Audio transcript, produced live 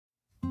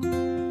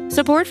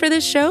Support for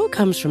this show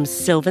comes from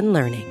Sylvan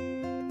Learning.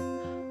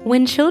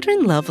 When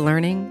children love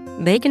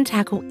learning, they can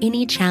tackle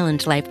any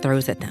challenge life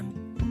throws at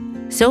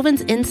them.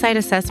 Sylvan's Insight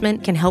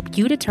Assessment can help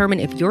you determine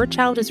if your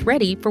child is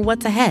ready for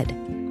what's ahead.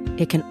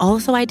 It can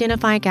also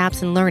identify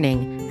gaps in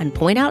learning and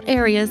point out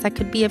areas that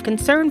could be of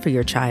concern for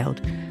your child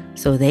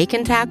so they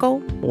can tackle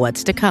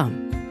what's to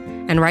come.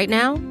 And right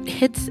now,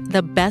 it's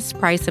the best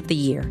price of the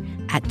year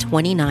at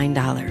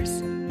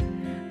 $29.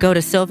 Go to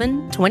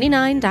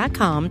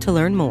sylvan29.com to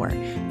learn more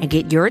and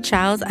get your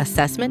child's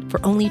assessment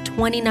for only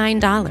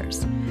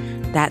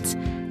 $29. That's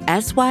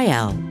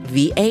SYLVAN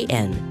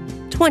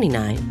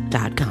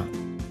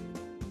 29.com.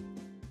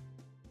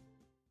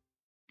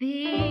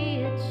 Be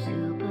it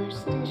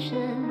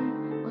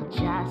superstition or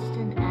just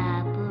an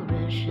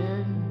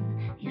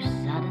apparition, you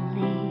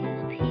suddenly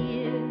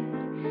appeared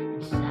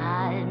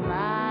inside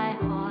my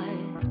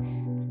heart.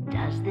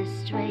 Does this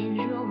strange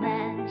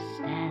romance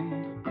stand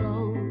a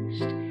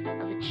ghost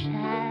of a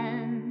chance?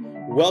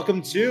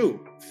 Welcome to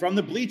From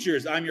the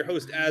Bleachers. I'm your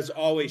host, as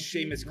always,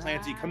 Seamus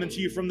Clancy, coming to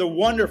you from the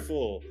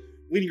wonderful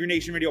Leading Your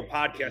Nation Radio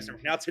podcast.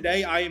 Now,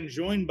 today I am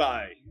joined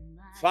by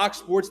Fox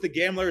Sports The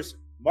Gambler's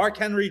Mark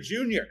Henry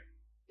Jr.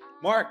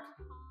 Mark,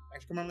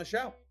 thanks for coming on the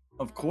show.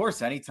 Of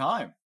course,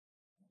 anytime.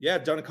 Yeah,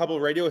 I've done a couple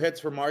of radio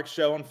hits for Mark's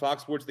show on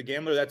Fox Sports The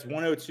Gambler. That's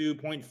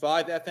 102.5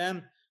 FM,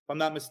 if I'm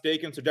not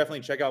mistaken. So definitely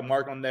check out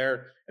Mark on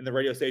there and the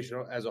radio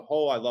station as a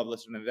whole. I love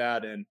listening to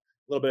that, and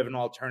a little bit of an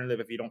alternative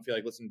if you don't feel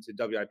like listening to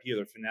WIP or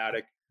the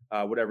Fanatic,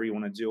 whatever you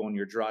want to do on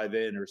your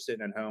drive-in or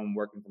sitting at home,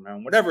 working from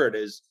home, whatever it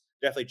is,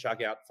 definitely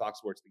check out Fox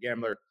Sports The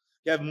Gambler.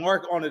 You have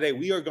Mark on today.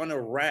 We are going to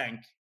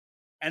rank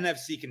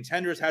NFC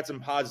contenders. Had some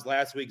pods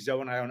last week.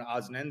 Zoe and I on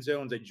Odds and End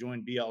Zones. I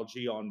joined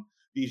BLG on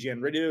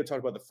BGN Radio.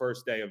 Talked about the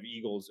first day of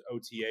Eagles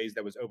OTAs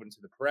that was open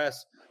to the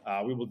press.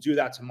 We will do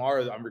that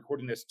tomorrow. I'm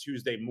recording this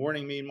Tuesday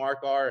morning. Me and Mark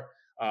are.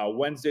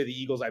 Wednesday, the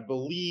Eagles, I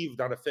believe,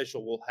 not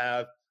official, will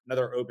have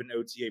another open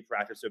OTA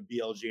practice. So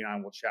BLG and I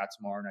will chat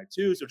tomorrow night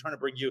too. So trying to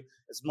bring you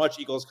as much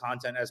Eagles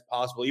content as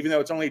possible. Even though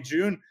it's only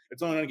June,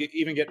 it's only going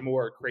to get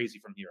more crazy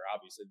from here.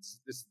 Obviously, this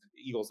is the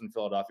Eagles in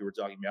Philadelphia we're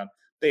talking about.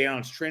 They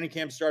announced training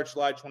camp starts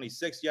July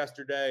 26th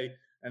yesterday.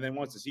 And then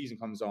once the season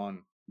comes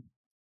on,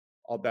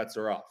 all bets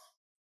are off.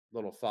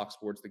 Little Fox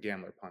Sports The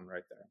Gambler pun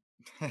right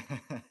there.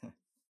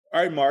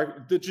 All right,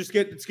 Mark, let's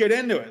get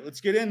into it. Let's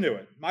get into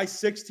it. My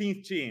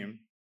 16th team,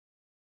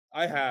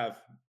 I have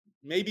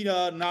maybe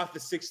not the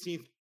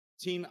 16th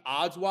team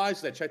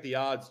odds-wise. I checked the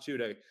odds, too,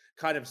 to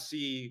kind of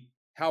see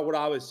how what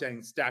I was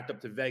saying stacked up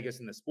to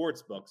Vegas in the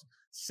sports books.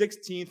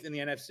 16th in the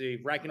NFC,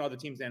 ranking all the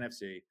teams in the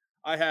NFC.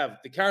 I have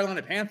the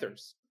Carolina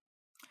Panthers.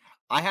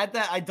 I had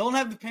that. I don't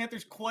have the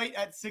Panthers quite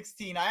at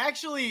 16. I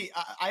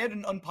had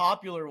an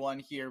unpopular one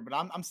here, but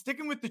I'm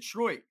sticking with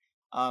Detroit.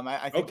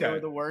 I think they were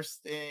the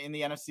worst in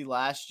the NFC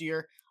last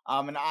year.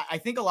 And I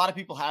think a lot of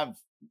people have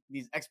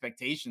these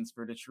expectations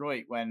for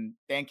Detroit when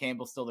Dan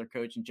Campbell's still their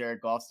coach and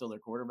Jared Goff's still their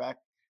quarterback.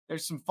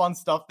 There's some fun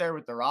stuff there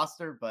with the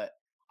roster, but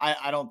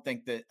I don't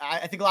think that.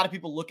 I think a lot of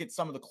people look at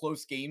some of the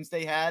close games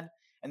they had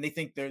and they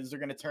think those are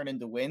going to turn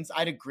into wins.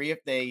 I'd agree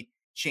if they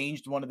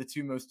changed one of the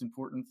two most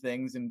important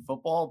things in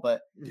football,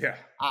 but yeah,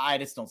 I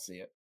just don't see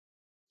it.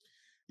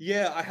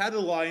 Yeah, I had the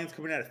Lions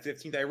coming out at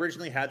 15th. I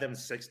originally had them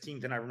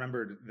 16th, and I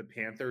remembered the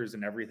Panthers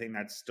and everything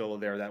that's still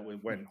there that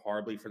went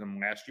horribly for them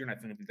last year, and I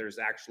think there's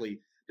actually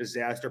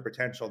disaster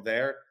potential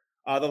there.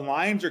 The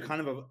Lions are kind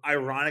of an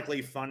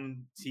ironically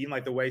fun team,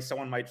 like the way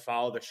someone might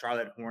follow the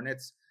Charlotte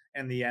Hornets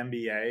and the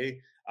NBA,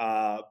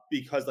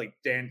 because like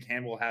Dan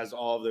Campbell has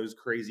all of those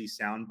crazy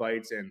sound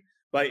bites and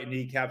bite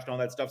kneecaps and all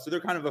that stuff. So they're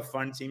kind of a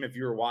fun team. If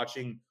you were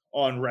watching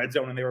on Red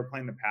Zone and they were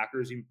playing the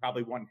Packers, you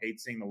probably wouldn't hate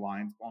seeing the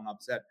Lions pulling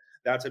upset,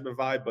 that type of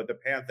vibe. But the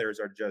Panthers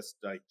are just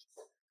like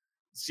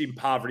seem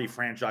poverty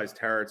franchise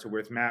territory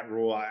with Matt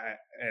Rule.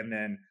 And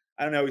then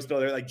I don't know, he's still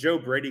there. Like Joe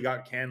Brady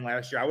got canned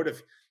last year. I would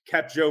have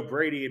kept Joe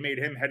Brady and made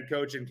him head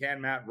coach and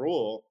canned Matt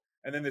Rule.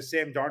 And then the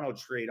Sam Darnold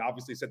trade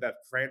obviously set that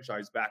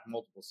franchise back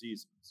multiple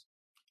seasons.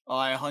 Oh,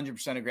 I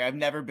 100% agree. I've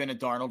never been a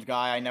Darnold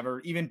guy. I never,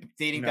 even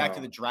dating back to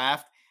the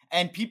draft.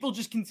 And people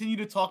just continue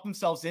to talk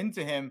themselves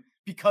into him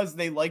because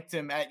they liked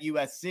him at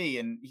USC.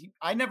 And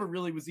I never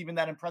really was even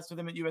that impressed with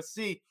him at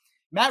USC.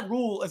 Matt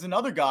Rule is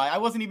another guy. I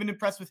wasn't even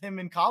impressed with him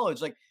in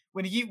college. Like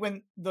when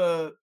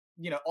the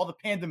all the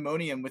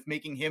pandemonium with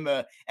making him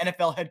a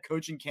NFL head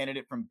coaching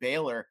candidate from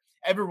Baylor,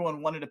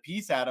 everyone wanted a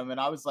piece at him. And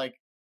I was like,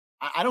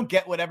 I don't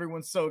get what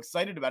everyone's so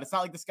excited about. It's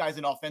not like this guy's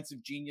an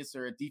offensive genius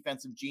or a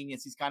defensive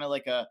genius. He's kind of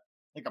like a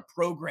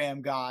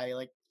program guy,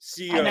 like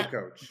CEO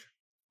coach.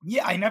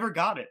 Yeah, I never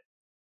got it.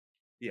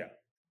 Yeah.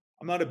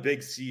 I'm not a big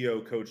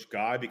CEO coach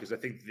guy because I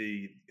think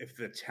if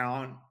the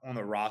talent on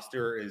the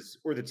roster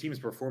or the team's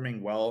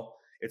performing well,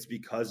 it's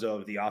because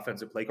of the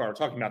offensive play call. We're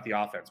talking about the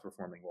offense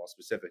performing well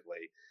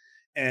specifically.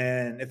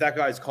 And if that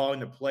guy's calling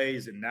the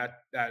plays and that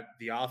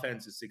the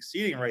offense is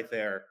succeeding right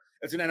there,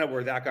 it's going to end up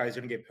where that guy's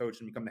going to get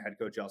poached and become the head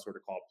coach elsewhere to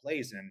call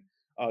plays.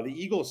 And the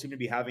Eagles seem to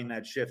be having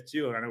that shift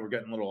too. And I know we're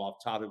getting a little off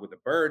topic with the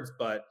Birds,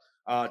 but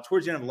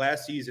towards the end of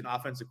last season,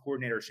 offensive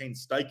coordinator Shane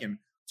Steichen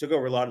took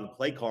over a lot of the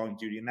play calling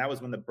duty. And that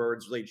was when the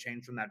Birds really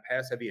changed from that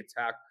pass heavy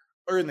attack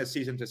early in the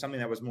season to something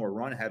that was more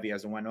run heavy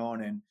as it went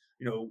on, and,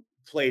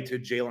 played to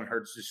Jalen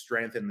Hurts'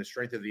 strength and the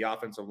strength of the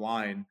offensive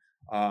line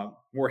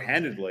more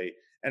handedly.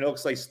 And it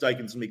looks like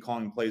Steichen's going to be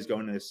calling plays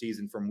going into the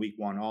season from week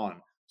 1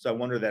 on. So I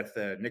wonder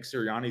that Nick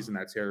Sirianni's in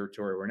that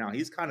territory where now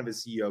he's kind of a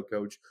CEO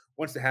coach,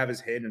 wants to have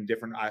his hand in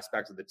different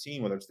aspects of the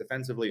team, whether it's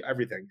defensively,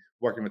 everything,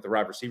 working with the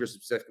wide receivers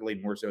specifically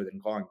more so than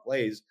calling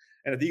plays.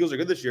 And if the Eagles are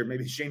good this year,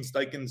 maybe Shane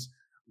Steichen's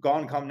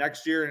gone come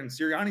next year and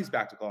Sirianni's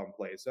back to calling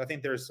plays. So I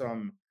think there's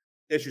some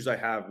issues I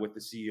have with the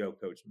CEO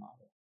coach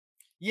model.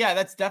 Yeah,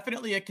 that's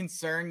definitely a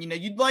concern.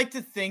 You'd like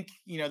to think,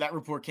 that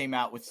report came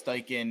out with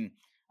Steichen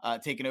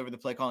taking over the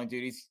play calling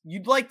duties.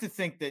 You'd like to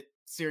think that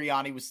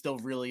Sirianni was still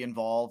really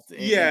involved.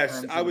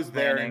 Yes, I was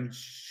there, and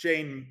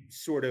Shane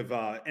sort of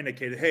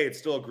indicated, hey, it's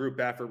still a group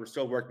effort. We're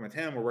still working with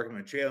him. We're working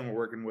with Jalen. We're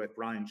working with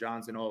Brian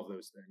Johnson, all of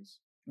those things.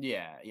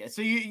 Yeah.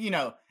 So,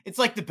 it's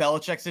like the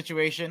Belichick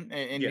situation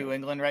in New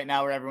England right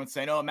now where everyone's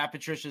saying, oh, Matt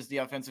Patricia's the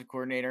offensive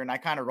coordinator. And I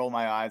kind of roll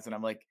my eyes and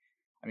I'm like,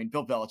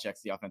 Bill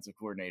Belichick's the offensive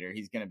coordinator.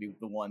 He's going to be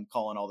the one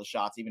calling all the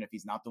shots, even if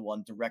he's not the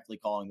one directly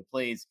calling the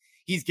plays.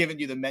 He's given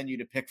you the menu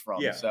to pick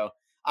from. Yeah. So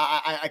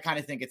I kind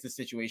of think it's a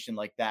situation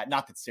like that.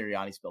 Not that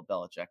Sirianni's Bill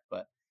Belichick,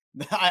 but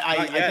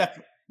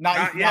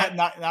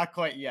not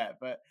quite yet.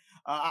 But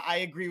I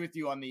agree with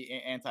you on the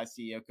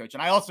anti-CEO coach.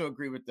 And I also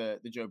agree with the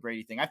Joe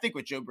Brady thing. I think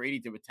what Joe Brady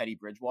did with Teddy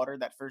Bridgewater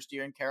that first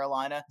year in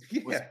Carolina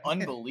was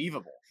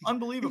unbelievable.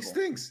 Unbelievable.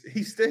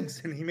 He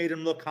stinks. And he made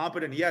him look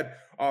competent. He had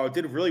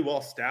did really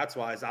well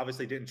stats-wise.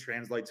 Obviously didn't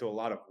translate to a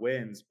lot of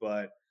wins,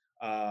 but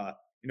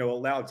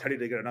allowed Teddy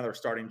to get another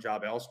starting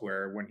job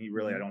elsewhere when he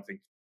really, I don't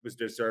think, was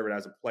deserved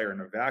as a player in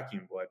a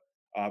vacuum.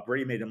 But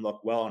Brady made him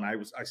look well. And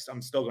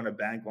I'm still going to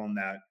bank on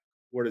that.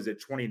 What is it?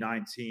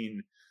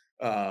 2019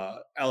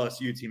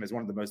 LSU team is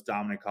one of the most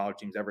dominant college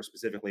teams ever,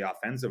 specifically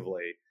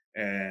offensively.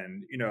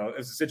 And,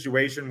 it's a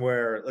situation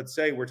where, let's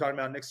say we're talking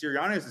about Nick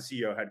Sirianni as the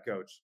CEO head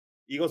coach.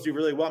 Eagles do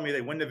really well.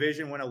 They win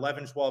division, win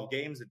 11, 12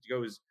 games. It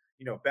goes,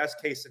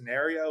 best case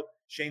scenario.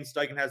 Shane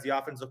Steichen has the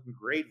offense looking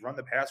great. Run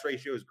the pass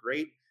ratio is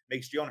great.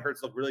 Makes Jalen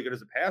Hurts look really good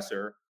as a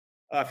passer.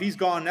 If he's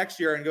gone next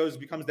year and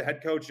becomes the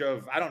head coach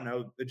of, I don't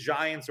know, the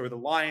Giants or the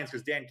Lions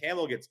because Dan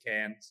Campbell gets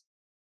canned,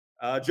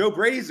 Joe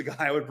Brady's the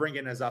guy I would bring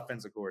in as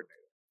offensive coordinator.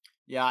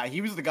 Yeah,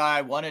 he was the guy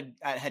I wanted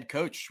at head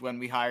coach when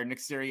we hired Nick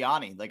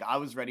Sirianni. Like, I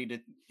was ready to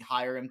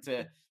hire him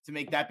to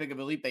make that big of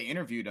a leap. They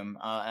interviewed him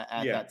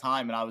at that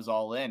time, and I was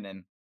all in.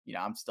 And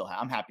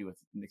I'm happy with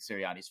Nick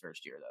Sirianni's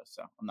first year though,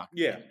 so I'm not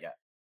gonna get it yet.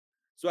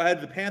 So I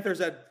had the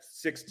Panthers at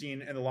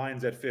 16 and the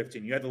Lions at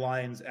 15. You had the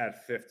Lions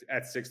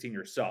at 16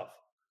 yourself.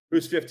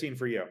 Who's 15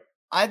 for you?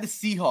 I had the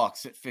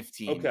Seahawks at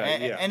 15.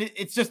 Okay, and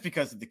it's just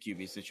because of the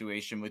QB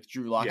situation with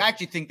Drew Lock. I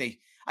actually think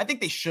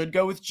they should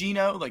go with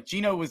Geno. Like,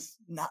 Geno was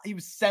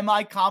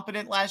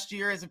semi-competent last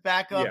year as a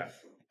backup. Yeah.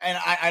 And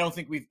I don't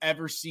think we've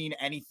ever seen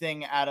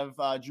anything out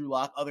of Drew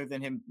Lock other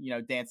than him,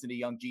 dancing to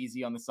Young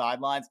Jeezy on the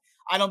sidelines.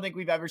 I don't think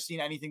we've ever seen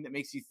anything that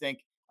makes you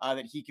think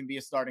that he can be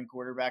a starting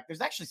quarterback.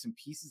 There's actually some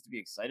pieces to be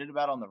excited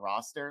about on the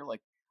roster.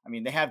 Like,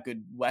 they have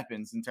good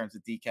weapons in terms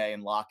of DK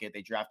and Lockett.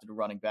 They drafted a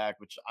running back,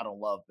 which I don't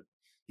love, but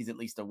he's at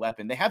least a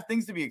weapon. They have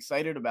things to be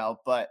excited about,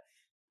 but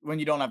when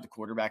you don't have the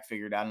quarterback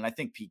figured out, and I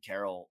think Pete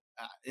Carroll,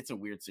 it's a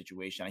weird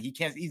situation.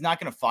 He's not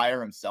going to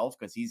fire himself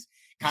because he's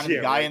kind of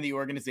the guy in the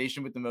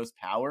organization with the most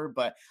power,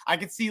 but I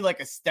could see like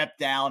a step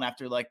down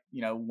after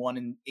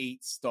 1-8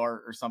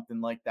 start or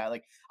something like that.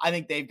 Like, I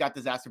think they've got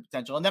disaster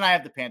potential. And then I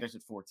have the Panthers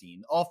at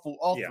 14.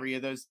 All three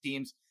of those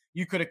teams,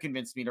 you could have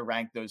convinced me to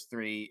rank those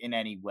three in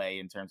any way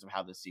in terms of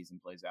how this season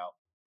plays out.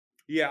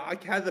 Yeah, I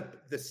had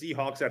the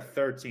Seahawks at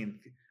 13th.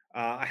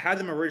 I had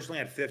them originally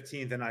at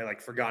 15th, and I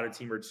forgot a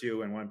team or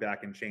two and went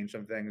back and changed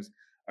some things.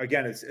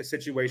 Again, it's a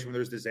situation where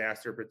there's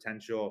disaster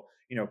potential.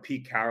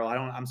 Pete Carroll,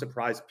 I'm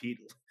surprised Pete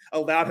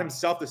allowed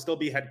himself to still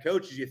be head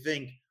coach. As you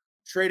think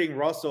trading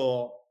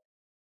Russell,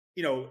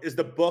 is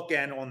the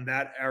bookend on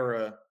that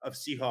era of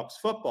Seahawks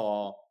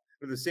football.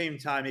 But at the same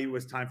time, it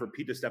was time for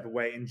Pete to step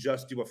away and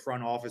just do a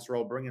front office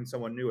role, bring in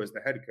someone new as the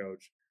head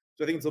coach.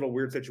 So I think it's a little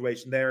weird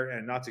situation there,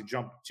 and not to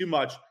jump too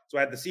much. So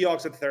I had the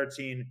Seahawks at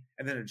 13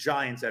 and then the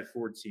Giants at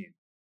 14.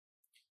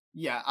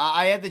 Yeah,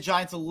 I had the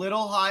Giants a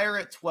little higher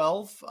at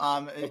 12.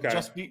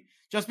 Okay.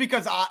 Just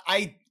because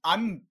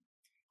I'm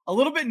a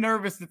little bit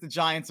nervous that the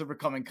Giants are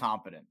becoming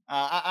competent.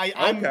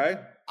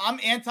 I'm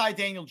anti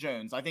Daniel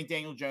Jones. I think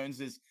Daniel Jones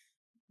is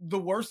the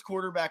worst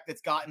quarterback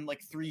that's gotten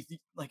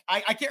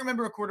I can't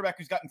remember a quarterback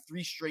who's gotten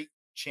 3 straight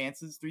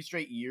chances, 3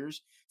 straight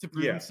years to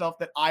prove himself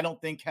that I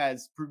don't think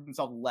has proven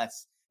himself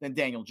less than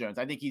Daniel Jones.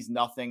 I think he's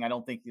nothing. I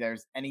don't think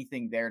there's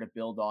anything there to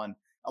build on.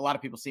 A lot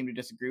of people seem to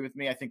disagree with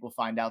me. I think we'll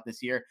find out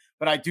this year.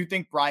 But I do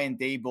think Brian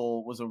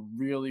Daboll was a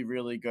really,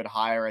 really good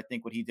hire. I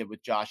think what he did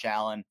with Josh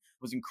Allen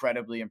was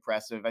incredibly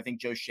impressive. I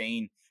think Joe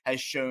Shane has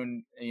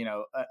shown,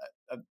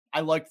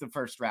 I liked the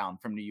first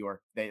round from New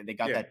York. They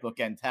got that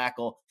bookend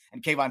tackle.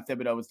 And Kayvon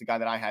Thibodeau was the guy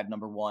that I had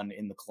number 1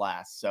 in the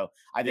class. So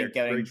I think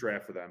great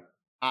draft for them.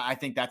 I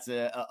think that's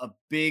a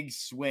big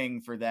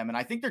swing for them. And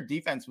I think their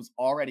defense was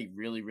already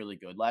really, really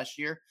good last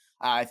year.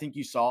 I think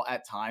you saw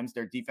at times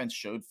their defense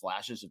showed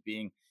flashes of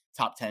being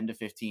top 10 to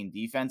 15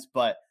 defense.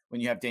 But when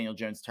you have Daniel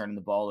Jones turning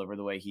the ball over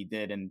the way he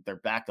did and their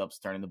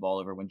backups turning the ball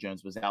over when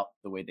Jones was out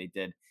the way they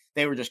did,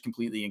 they were just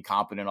completely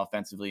incompetent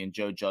offensively. And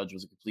Joe Judge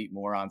was a complete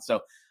moron.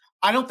 So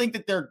I don't think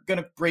that they're going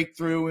to break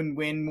through and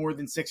win more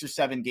than 6 or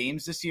 7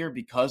 games this year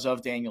because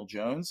of Daniel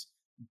Jones.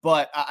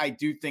 But I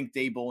do think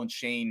Dable and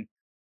Shane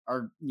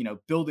are,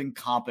 building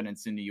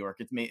competence in New York.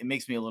 It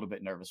makes me a little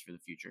bit nervous for the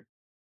future.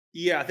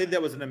 Yeah, I think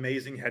that was an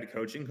amazing head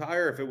coaching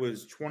hire. If it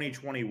was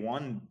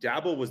 2021,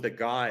 Dabble was the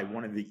guy,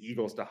 one of the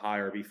Eagles to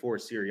hire before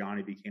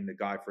Sirianni became the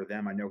guy for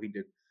them. I know he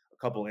did a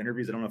couple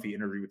interviews. I don't know if he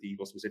interviewed with the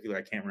Eagles specifically.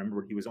 I can't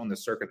remember. But he was on the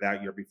circuit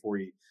that year before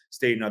he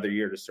stayed another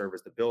year to serve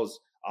as the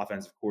Bills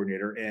offensive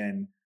coordinator.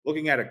 And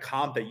looking at a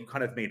comp that you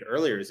kind of made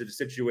earlier, is it a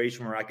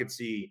situation where I could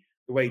see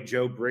the way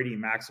Joe Brady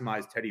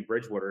maximized Teddy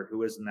Bridgewater,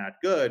 who isn't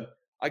that good?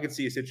 I could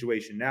see a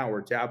situation now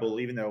where Dabble,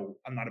 even though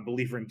I'm not a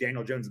believer in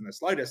Daniel Jones in the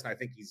slightest, and I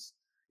think he's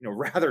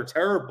rather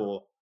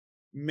terrible,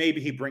 maybe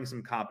he brings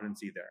some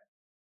competency there.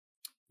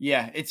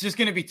 Yeah, it's just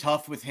going to be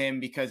tough with him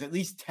because at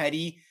least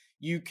Teddy,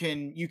 you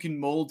can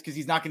mold because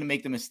he's not going to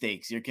make the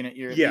mistakes. You're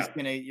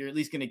at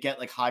least gonna get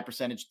like high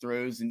percentage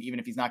throws, and even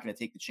if he's not going to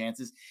take the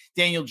chances.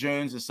 Daniel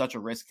Jones is such a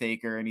risk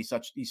taker, and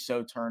he's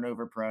so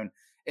turnover prone.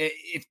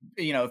 If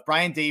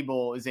Brian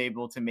Dable is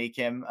able to make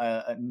him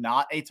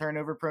not a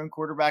turnover prone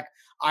quarterback,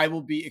 I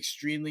will be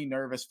extremely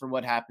nervous for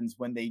what happens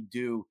when they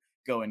do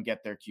go and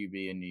get their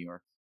QB in New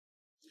York.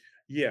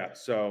 Yeah,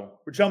 so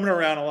we're jumping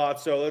around a lot.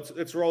 So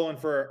let's roll in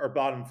for our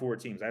bottom 4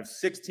 teams. I have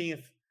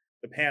 16th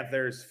the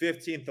Panthers,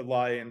 15th the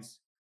Lions,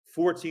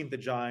 14th the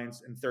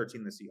Giants, and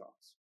 13th the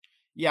Seahawks.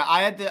 Yeah,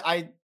 I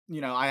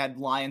had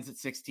Lions at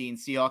 16,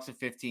 Seahawks at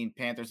 15,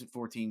 Panthers at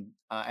 14,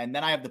 and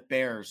then I have the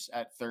Bears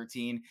at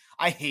 13.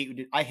 I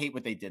hate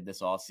what they did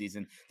this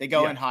offseason. They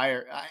go and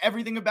hire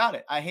everything about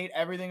it. I hate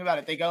everything about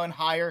it. They go and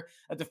hire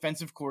a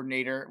defensive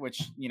coordinator,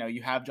 which,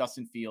 you have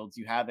Justin Fields,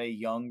 you have a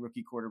young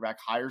rookie quarterback,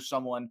 hire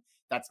someone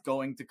that's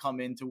going to come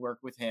in to work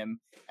with him.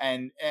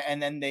 And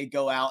then they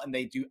go out and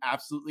they do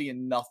absolutely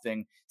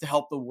nothing to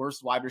help the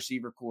worst wide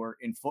receiver core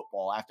in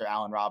football after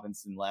Allen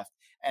Robinson left.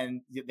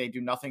 And they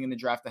do nothing in the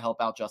draft to help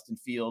out Justin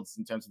Fields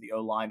in terms of the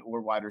O-line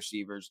or wide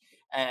receivers.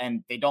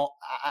 And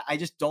I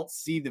just don't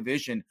see the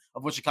vision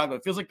of what Chicago,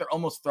 it feels like they're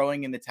almost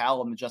throwing in the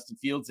towel in the Justin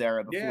Fields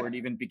era before it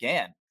even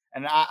began.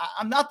 And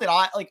I'm not that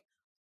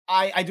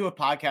I do a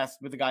podcast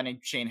with a guy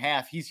named Shane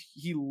Half.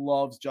 He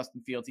loves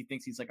Justin Fields. He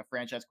thinks he's like a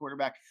franchise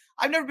quarterback.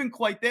 I've never been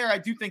quite there. I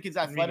do think his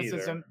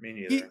athleticism.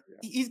 Me neither.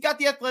 He's got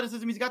the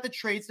athleticism. He's got the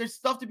traits. There's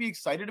stuff to be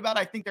excited about.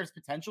 I think there's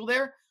potential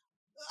there.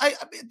 I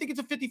think it's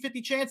a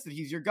 50-50 chance that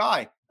he's your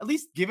guy. At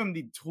least give him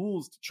the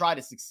tools to try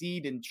to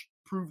succeed and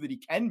prove that he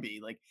can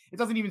be. Like, it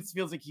doesn't even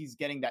feel like he's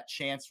getting that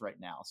chance right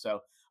now.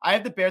 So I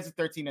have the Bears at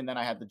 13, and then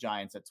I have the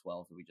Giants at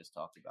 12, that we just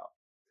talked about.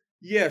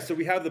 Yeah, so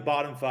we have the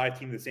bottom 5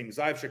 teams the same because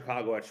I have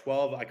Chicago at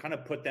 12. I kind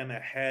of put them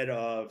ahead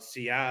of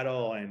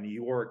Seattle and New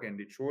York and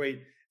Detroit,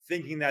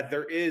 thinking that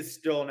there is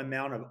still an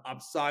amount of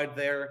upside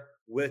there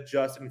with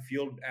Justin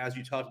Field. As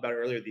you talked about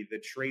earlier, the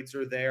traits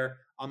are there.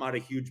 I'm not a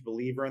huge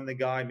believer in the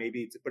guy.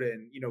 Maybe to put it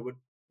in,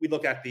 we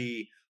look at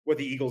what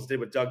the Eagles did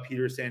with Doug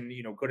Peterson,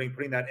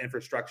 putting that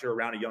infrastructure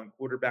around a young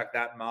quarterback,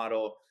 that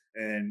model.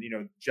 And,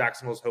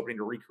 Jacksonville's hoping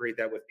to recreate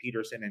that with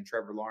Peterson and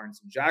Trevor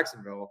Lawrence in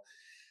Jacksonville.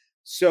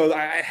 So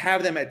I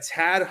have them a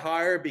tad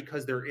higher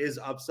because there is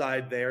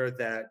upside there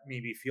that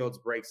maybe Fields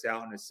breaks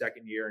out in his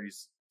second year and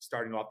he's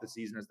starting off the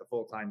season as the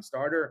full-time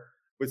starter,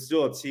 but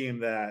still a team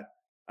that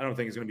I don't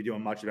think is going to be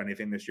doing much of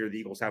anything this year. The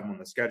Eagles have them on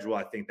the schedule.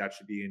 I think that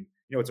should be in,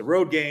 it's a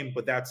road game,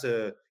 but that's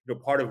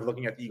part of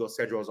looking at the Eagles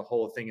schedule as a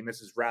whole thing. And this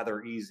is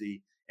rather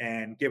easy.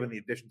 And given the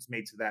additions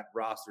made to that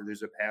roster,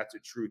 there's a path to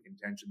true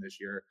contention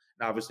this year.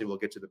 And obviously we'll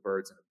get to the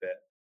Birds in a bit.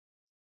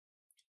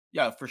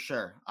 Yeah, for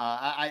sure.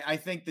 I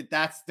think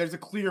there's a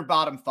clear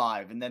bottom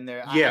 5, and then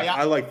there.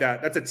 I like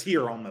that. That's a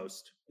tier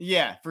almost.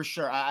 Yeah, for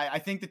sure. I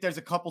think that there's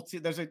a couple.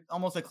 There's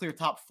almost a clear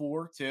top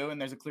 4 too, and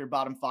there's a clear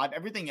bottom 5.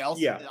 Everything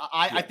else,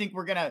 I think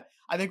we're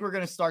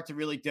gonna start to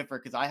really differ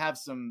because I have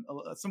some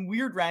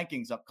weird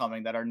rankings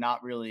upcoming that are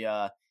not really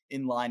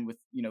in line with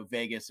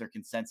Vegas or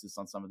consensus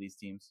on some of these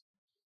teams.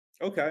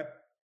 Okay,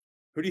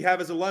 who do you have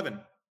as 11?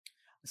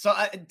 So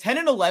 10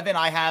 and 11,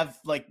 I have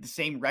like the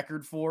same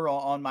record for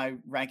on my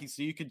rankings.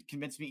 So you could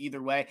convince me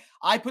either way.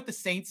 I put the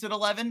Saints at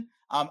 11.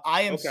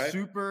 I'm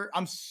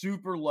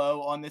super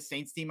low on this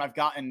Saints team. I've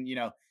gotten,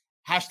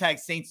 hashtag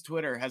Saints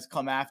Twitter has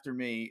come after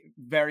me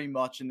very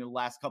much in the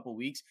last couple of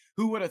weeks.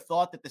 Who would have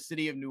thought that the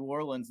city of New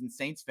Orleans and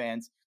Saints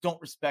fans don't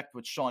respect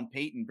what Sean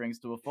Payton brings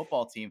to a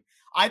football team?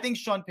 I think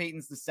Sean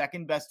Payton's the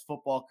second best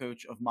football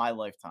coach of my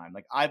lifetime.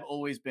 Like, I've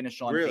always been a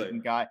Sean Payton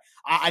guy.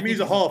 I mean,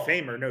 he's a Hall of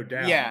Famer, no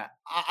doubt. Yeah,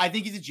 I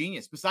think he's a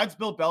genius. Besides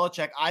Bill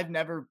Belichick,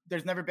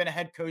 there's never been a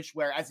head coach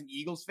where, as an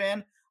Eagles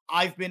fan,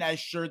 I've been as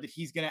sure that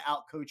he's going to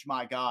outcoach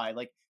my guy,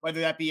 like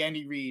whether that be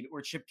Andy Reid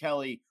or Chip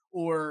Kelly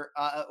or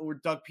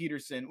Doug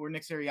Peterson or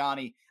Nick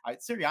Sirianni.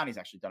 Sirianni's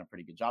actually done a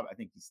pretty good job. I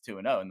think he's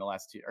 2-0 in the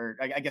last two, or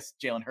I guess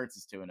Jalen Hurts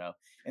is 2-0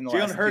 in the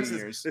last 2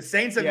 years. The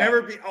Saints have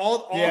never been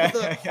all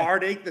the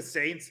heartache. The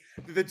Saints,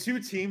 the two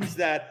teams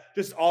that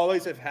just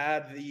always have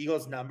had the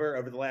Eagles number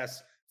over the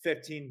last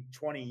 15,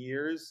 20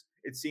 years.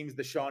 It seems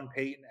the Sean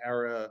Payton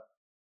era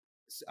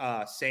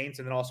Saints,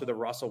 and then also the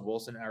Russell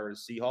Wilson era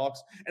Seahawks,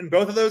 and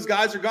both of those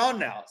guys are gone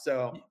now.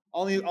 So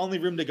only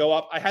room to go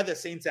up. I had the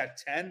Saints at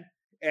 10.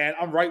 And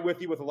I'm right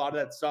with you with a lot of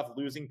that stuff.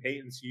 Losing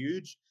Peyton's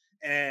huge.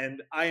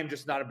 And I am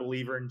just not a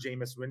believer in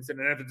Jameis Winston.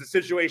 And if it's a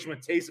situation when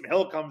Taysom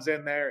Hill comes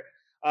in there,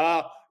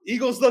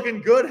 Eagles looking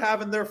good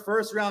having their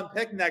first round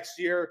pick next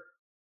year.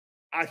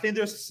 I think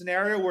there's a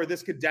scenario where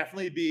this could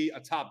definitely be a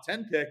top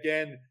 10 pick.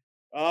 And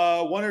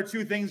one or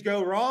two things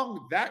go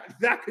wrong, that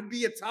could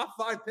be a top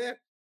 5 pick.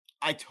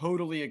 I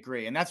totally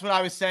agree. And that's what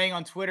I was saying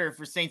on Twitter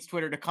for Saints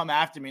Twitter to come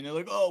after me. And they're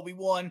like, oh, we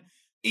won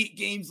 8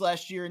 games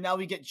last year. And now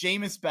we get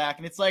Jameis back.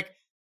 And it's like,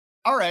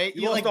 all right,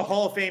 you lost a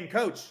Hall of Fame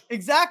coach.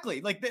 Exactly.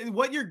 Like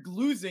what you're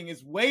losing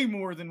is way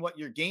more than what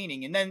you're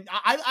gaining. And then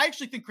I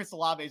actually think Chris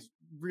Olave is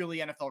really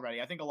NFL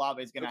ready. I think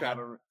Olave is going to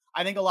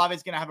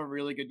have a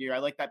really good year. I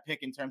like that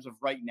pick in terms of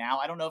right now.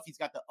 I don't know if he's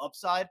got the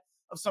upside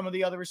of some of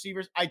the other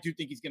receivers. I do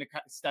think he's going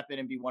to step in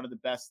and be one of the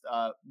best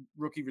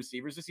rookie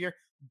receivers this year.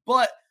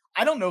 But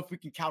I don't know if we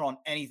can count on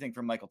anything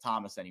from Michael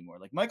Thomas anymore.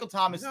 Like Michael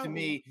Thomas to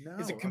me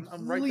is a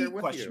complete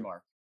question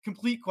mark.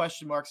 Complete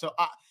question mark. So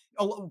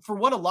for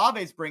what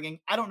Olave is bringing,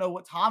 I don't know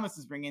what Thomas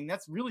is bringing.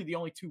 That's really the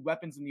only 2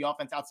 weapons in the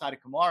offense outside of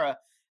Kamara.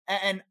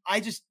 And I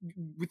just,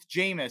 with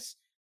Jameis,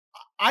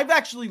 I've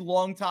actually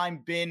long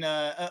time been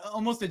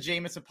almost a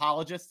Jameis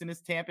apologist in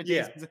his Tampa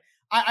days. Yeah.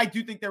 I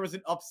do think there was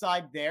an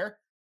upside there.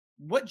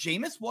 What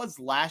Jameis was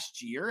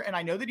last year, and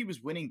I know that he was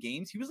winning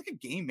games, he was like a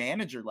game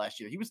manager last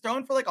year. He was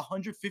throwing for like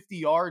 150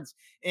 yards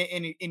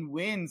in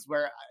wins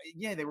where,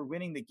 they were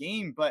winning the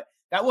game, but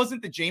that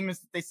wasn't the Jameis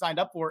that they signed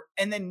up for.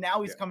 And then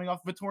now he's coming off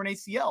of a torn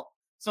ACL.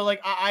 So like,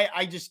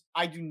 I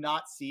do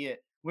not see it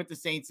with the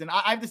Saints. And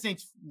I have the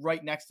Saints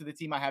right next to the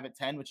team I have at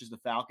 10, which is the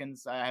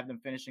Falcons. I have them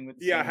finishing with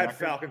the same I had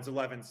record. Falcons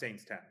 11,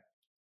 Saints 10.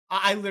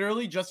 I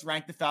literally just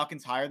ranked the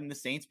Falcons higher than the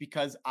Saints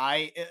because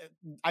I've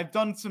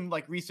done some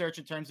like research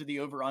in terms of the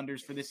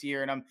over-unders for this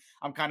year, and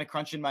I'm kind of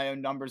crunching my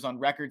own numbers on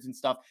records and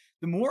stuff.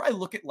 The more I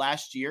look at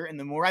last year, and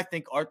the more I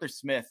think Arthur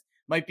Smith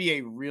might be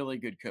a really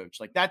good coach.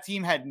 Like that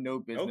team had no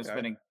business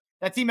winning.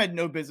 That team had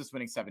no business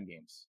winning 7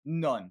 games.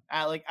 None.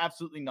 Like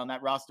absolutely none.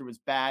 That roster was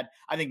bad.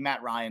 I think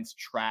Matt Ryan's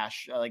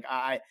trash. Like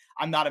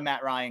I'm not a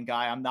Matt Ryan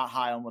guy. I'm not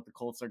high on what the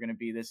Colts are going to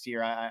be this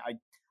year.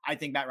 I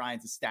think Matt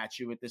Ryan's a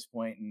statue at this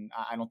point, and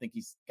I don't think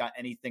he's got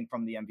anything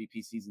from the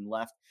MVP season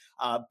left.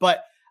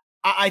 But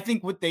I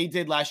think what they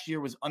did last year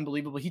was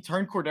unbelievable. He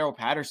turned Cordero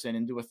Patterson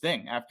into a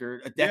thing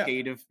after a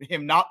decade of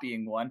him not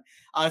being one.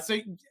 So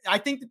I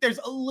think that there's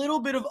a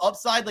little bit of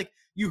upside. Like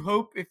you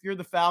hope if you're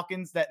the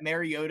Falcons that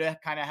Mariota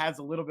kind of has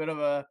a little bit of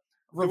a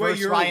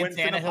reverse Ryan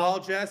Tannehill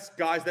apologist,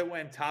 guys that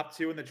went top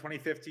 2 in the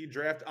 2015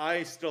 draft.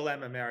 I still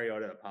am a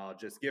Mariota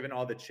apologist, given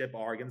all the Chip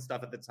Oregon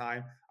stuff at the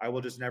time. I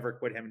will just never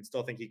quit him and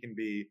still think he can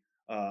be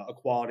a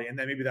quality. And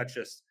then maybe that's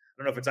just,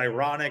 I don't know if it's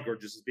ironic or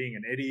just being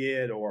an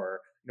idiot or,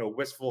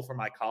 wistful from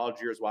my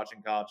college years watching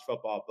college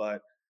football,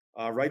 but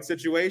right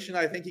situation,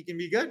 I think he can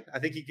be good. I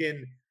think he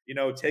can,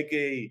 take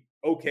a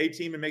okay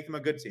team and make them a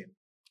good team.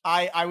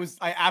 I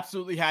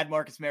absolutely had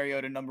Marcus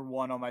Mariota number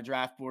 1 on my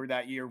draft board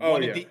that year.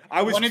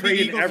 I was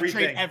trading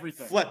everything.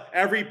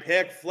 Every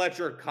pick,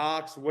 Fletcher,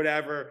 Cox,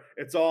 whatever.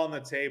 It's all on the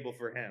table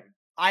for him.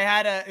 I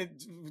had a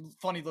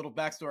funny little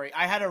backstory.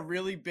 I had a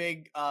really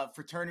big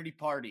fraternity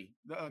party.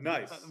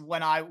 Nice.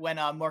 When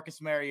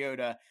Marcus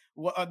Mariota,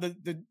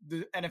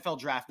 the NFL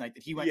draft night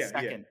that he went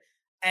second.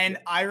 And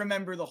I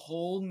remember the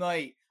whole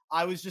night,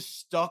 I was just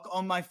stuck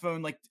on my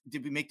phone. Like,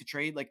 did we make the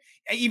trade? Like,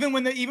 even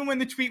when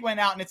the tweet went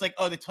out and it's like,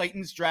 oh, the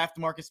Titans draft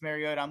Marcus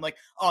Mariota. I'm like,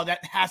 oh,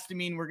 that has to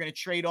mean we're going to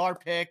trade our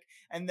pick.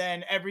 And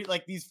then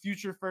these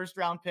future first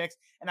round picks.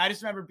 And I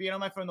just remember being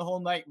on my phone the whole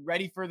night,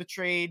 ready for the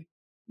trade.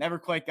 Never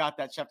quite got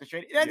that Schefter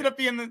trade. It ended up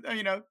being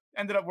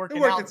ended up working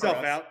out. It worked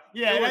itself out.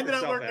 Yeah, it ended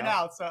up working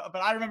out. So, but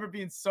I remember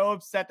being so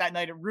upset that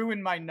night. It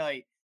ruined my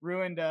night.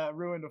 Ruined a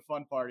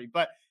fun party.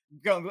 But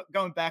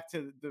going back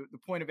to the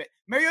point of it,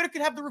 Mariota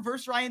could have the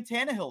reverse Ryan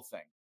Tannehill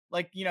thing.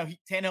 Like,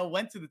 Tannehill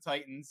went to the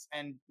Titans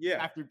and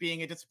after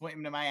being a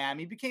disappointment in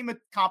Miami, became a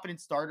competent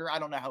starter. I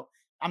don't know how.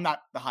 I'm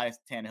not the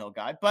highest Tannehill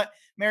guy, but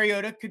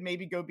Mariota could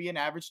maybe go be an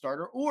average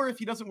starter. Or if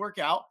he doesn't work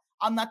out,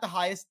 I'm not the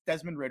highest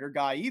Desmond Ridder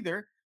guy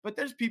either. But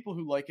there's people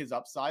who like his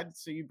upside,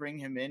 so you bring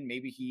him in.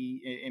 Maybe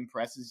he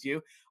impresses you.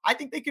 I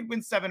think they could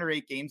win 7 or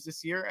 8 games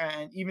this year,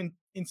 and even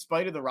in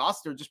spite of the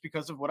roster, just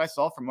because of what I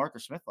saw from Arthur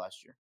Smith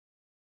last year.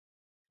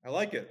 I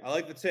like it. I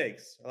like the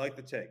takes.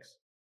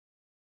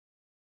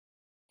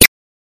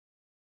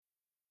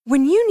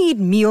 When you need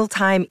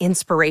mealtime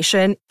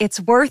inspiration,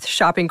 it's worth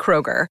shopping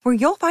Kroger, where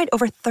you'll find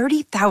over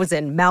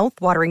 30,000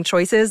 mouth-watering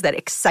choices that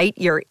excite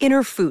your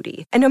inner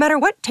foodie. And no matter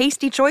what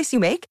tasty choice you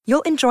make,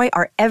 you'll enjoy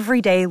our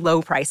everyday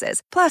low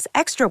prices, plus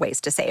extra ways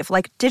to save,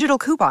 like digital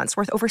coupons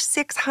worth over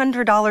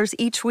 $600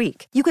 each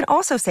week. You can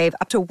also save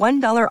up to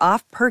 $1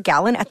 off per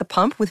gallon at the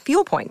pump with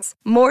fuel points.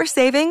 More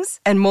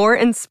savings and more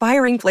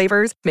inspiring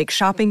flavors make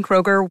shopping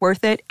Kroger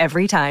worth it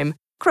every time.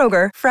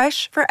 Kroger,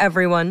 fresh for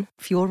everyone.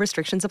 Fuel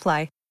restrictions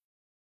apply.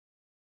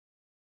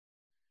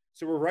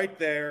 So we're right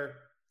there.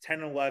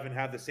 10 and 11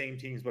 have the same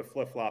teams, but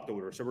flip-flopped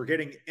order. So we're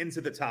getting into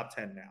the top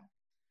 10 now.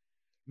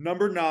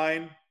 Number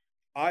 9,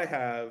 I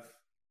have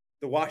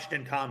the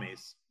Washington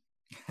Commies.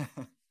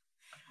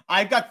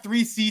 I've got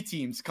 3 C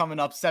teams coming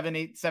up, 7,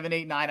 8,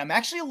 9. I'm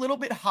actually a little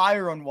bit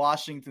higher on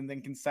Washington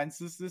than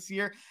consensus this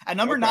year. At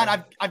number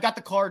 9, I've got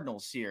the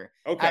Cardinals here.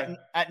 Okay.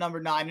 At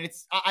number 9. And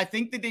I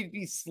think that they'd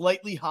be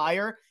slightly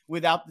higher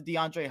without the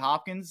DeAndre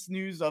Hopkins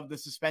news of the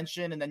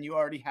suspension. And then you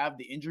already have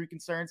the injury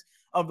concerns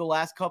of the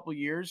last couple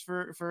years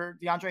for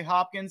DeAndre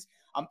Hopkins.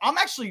 I'm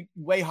actually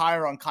way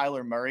higher on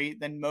Kyler Murray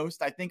than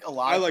most. I think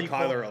I like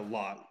Kyler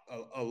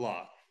a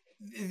lot.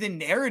 The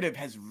narrative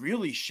has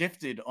really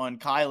shifted on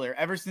Kyler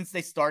ever since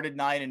they started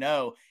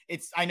 9-0.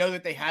 I know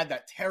that they had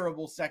that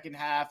terrible second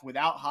half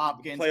without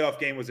Hopkins. The playoff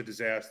game was a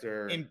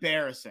disaster.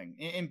 Embarrassing.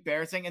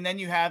 And then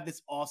you have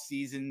this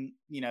off-season,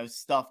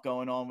 stuff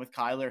going on with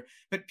Kyler.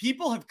 But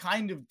people have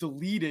kind of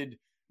deleted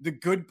the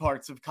good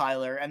parts of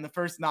Kyler and the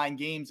first 9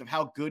 games of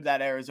how good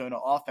that Arizona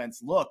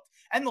offense looked.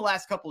 And the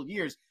last couple of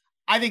years,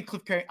 I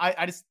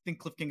just think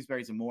Cliff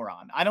Kingsbury's a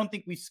moron. I don't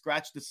think we've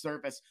scratched the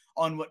surface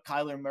on what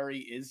Kyler Murray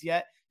is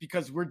yet,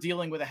 because we're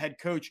dealing with a head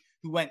coach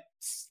who went,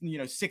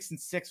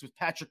 6-6 with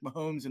Patrick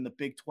Mahomes in the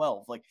Big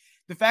 12. Like,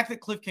 the fact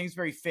that Cliff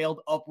Kingsbury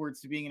failed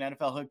upwards to being an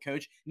NFL head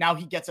coach, now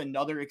he gets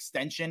another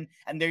extension,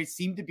 and they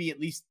seem to be at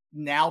least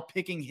now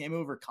picking him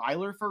over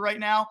Kyler for right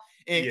now.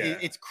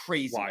 It's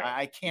crazy.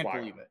 I can't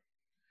believe it.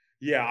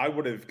 Yeah, I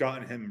would have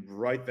gotten him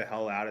right the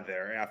hell out of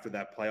there after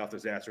that playoff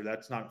disaster.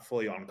 That's not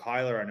fully on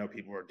Kyler. I know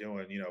people are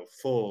doing,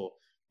 full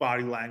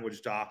body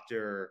language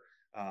doctor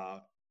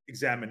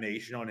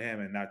examination on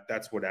him, and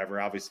that's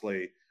whatever.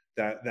 Obviously,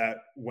 that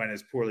went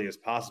as poorly as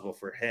possible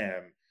for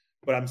him,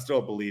 but I'm still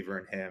a believer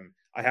in him.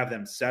 I have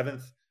them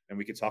 7th, and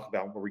we could talk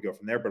about where we go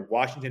from there. But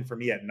Washington, for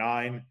me, at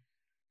 9,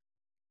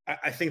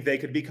 I think they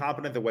could be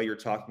competent the way you're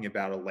talking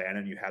about Atlanta,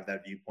 and you have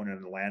that viewpoint in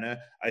Atlanta.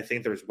 I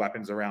think there's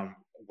weapons around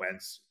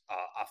Wentz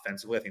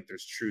offensively. I think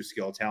there's true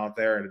skill talent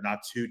there, and not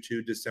too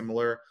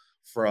dissimilar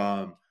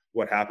from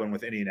what happened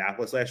with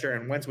Indianapolis last year.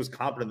 And Wentz was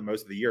competent the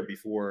most of the year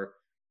before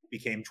it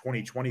became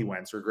 2020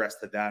 Wentz, regressed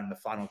to that in the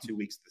final 2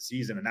 weeks of the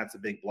season. And that's a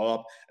big blow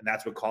up. And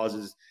that's what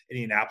causes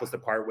Indianapolis to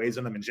part ways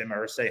on them, and Jim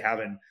Irsay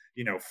having,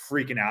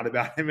 freaking out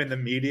about him in the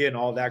media and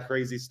all that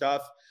crazy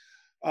stuff.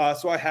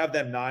 So I have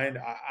them 9.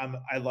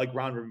 I like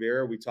Ron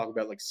Rivera. We talk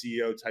about like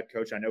CEO type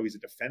coach. I know he's a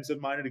defensive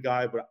minded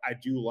guy, but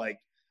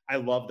I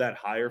love that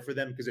hire for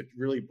them because it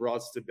really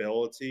brought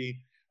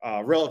stability,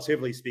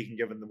 relatively speaking,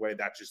 given the way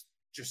that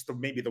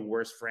maybe the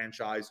worst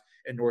franchise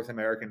in North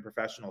American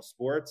professional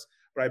sports.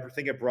 But I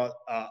think it brought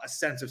a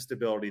sense of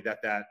stability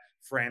that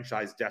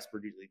franchise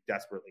desperately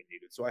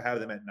needed. So I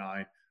have them at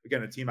 9.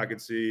 Again, a team I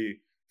could see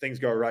things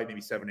go right,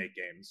 maybe 7-8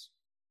 games.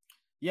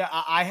 Yeah,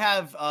 I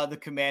have the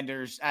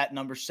Commanders at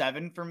number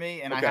 7 for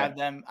me, and okay.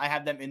 I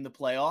have them in the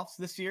playoffs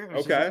this year.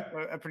 Which is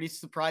a pretty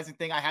surprising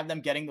thing. I have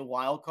them getting the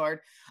wild card.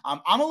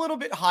 I'm a little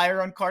bit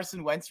higher on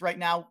Carson Wentz right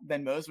now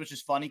than most, which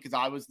is funny because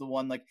I was the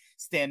one like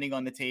standing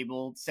on the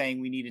table saying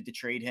we needed to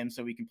trade him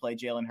so we can play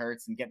Jalen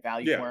Hurts and get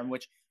value for him,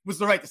 which was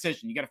the right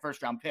decision. You get a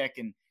first round pick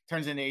and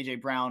turns into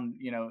AJ Brown,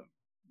 in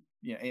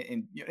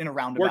a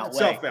roundabout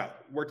way.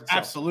 Worked itself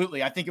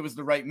Absolutely. I think it was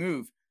the right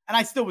move. And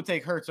I still would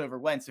take Hurts over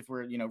Wentz if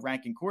we're,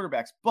 ranking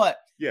quarterbacks. But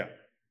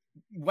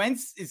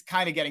Wentz is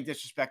kind of getting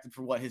disrespected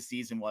for what his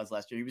season was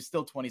last year. He was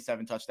still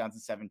 27 touchdowns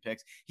and 7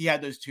 picks. He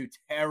had those 2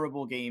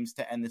 terrible games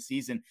to end the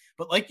season.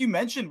 But like you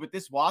mentioned, with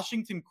this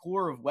Washington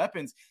core of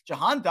weapons,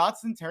 Jahan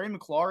Dotson, Terry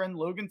McLaurin,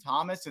 Logan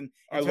Thomas, and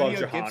Antonio I love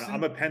Jahan. Gibson.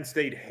 I'm a Penn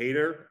State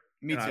hater.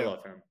 Me too. I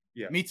love him.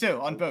 Yeah, me too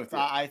on both.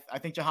 Yeah. I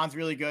think Jahan's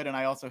really good, and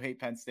I also hate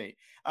Penn State.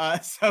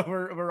 So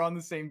we're on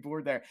the same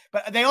board there.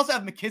 But they also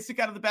have McKissick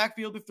out of the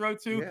backfield to throw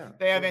to. Yeah,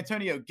 they have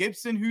Antonio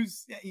Gibson,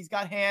 he's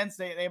got hands.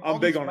 They have.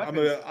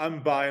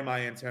 I'm buying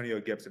my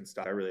Antonio Gibson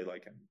style. I really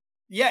like him.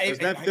 Yeah,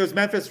 those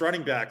Memphis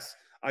running backs,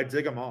 I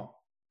dig them all.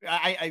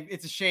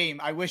 It's a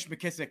shame. I wish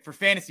McKissick, for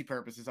fantasy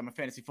purposes, I'm a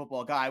fantasy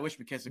football guy. I wish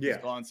McKissick was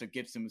gone so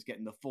Gibson was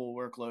getting the full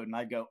workload, and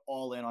I'd go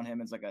all in on him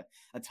as like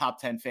a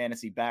top 10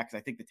 fantasy back because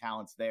I think the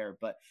talent's there,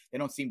 but they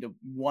don't seem to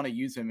want to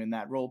use him in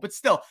that role. But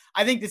still,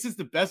 I think this is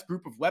the best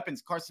group of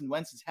weapons Carson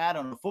Wentz has had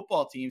on a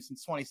football team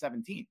since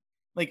 2017.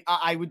 Like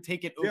I would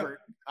take it over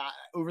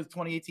the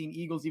 2018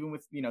 Eagles, even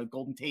with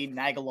Golden Tate and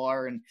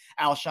Aguilar and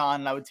Alshon,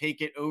 and I would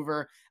take it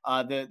over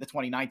the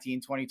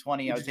 2019,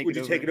 2020. Would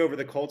you take it over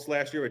the Colts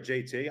last year with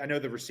JT? I know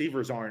the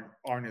receivers aren't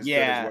as good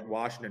as what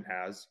Washington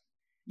has.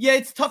 Yeah,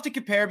 it's tough to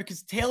compare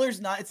because it's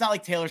not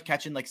like Taylor's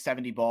catching like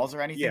 70 balls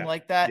or anything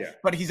like that,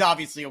 but he's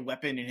obviously a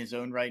weapon in his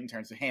own right in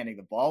terms of handing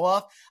the ball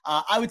off.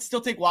 I would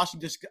still take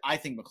Washington. I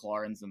think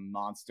McLaurin's a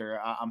monster.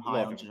 I'm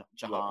high on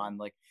Jahan.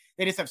 Like,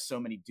 they just have so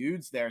many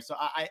dudes there. So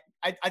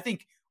I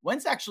think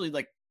Wentz actually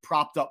like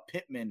propped up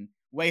Pittman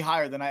way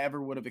higher than I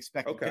ever would have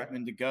expected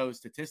Pittman to go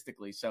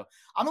statistically. So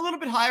I'm a little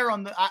bit higher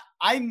on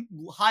I'm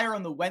higher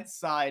on the Wentz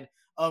side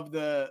of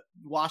the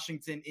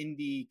Washington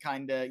Indy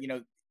kind of,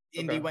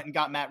 Indy went and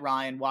got Matt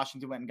Ryan.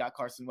 Washington went and got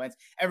Carson Wentz.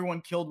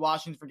 Everyone killed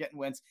Washington for getting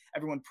Wentz.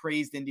 Everyone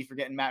praised Indy for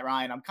getting Matt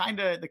Ryan. I'm kind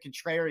of the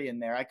contrarian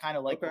there. I kind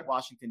of like what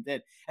Washington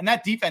did. And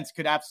that defense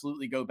could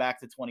absolutely go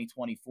back to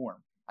 2020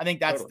 form. I think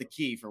that's the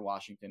key for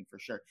Washington for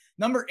sure.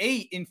 Number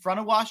 8 in front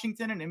of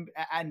Washington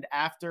and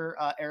after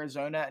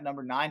Arizona at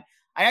number 9,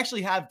 I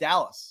actually have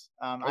Dallas.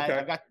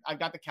 I've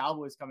got the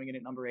Cowboys coming in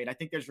at number 8. I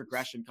think there's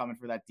regression coming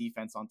for that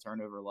defense on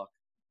turnover luck.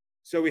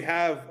 So we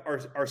have our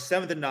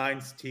 7th and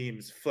 9th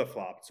teams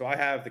flip-flopped. So I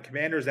have the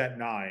Commanders at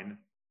 9,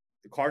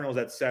 the Cardinals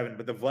at 7,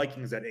 but the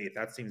Vikings at 8.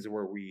 That seems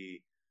where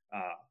we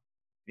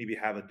maybe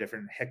have a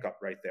different hiccup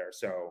right there.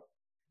 So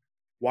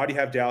why do you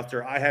have Dallas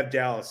there? I have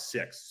Dallas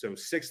 6. So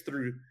 6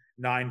 through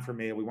 9 for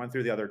me. We went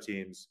through the other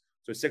teams.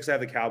 So 6, I have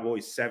the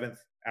Cowboys, 7th,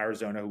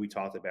 Arizona, who we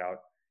talked about,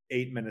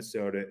 8,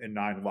 Minnesota, and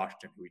 9,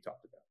 Washington, who we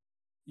talked about.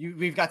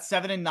 We've got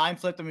 7 and 9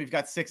 flipped, and we've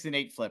got 6 and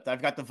 8 flipped.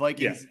 I've got the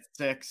Vikings at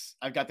 6.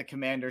 I've got the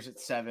Commanders at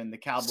 7. The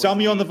Cowboys. Sell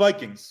me on the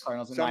Vikings.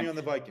 Sell me on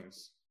the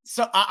Vikings.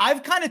 So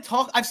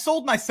I've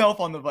sold myself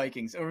on the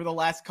Vikings over the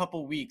last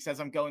couple weeks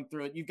as I'm going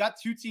through it. You've got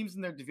 2 teams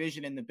in their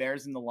division, in the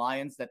Bears and the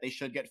Lions, that they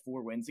should get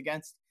 4 wins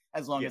against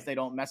as long as they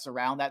don't mess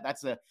around.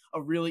 That's a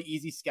really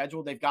easy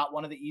schedule. They've got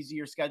one of the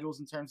easier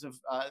schedules in terms of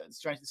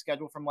strength of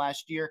schedule from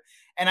last year.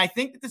 And I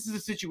think that this is a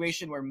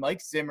situation where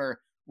Mike Zimmer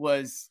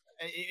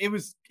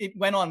it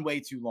went on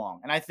way too long.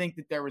 And I think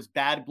that there was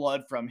bad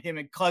blood from him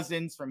and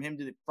Cousins, from him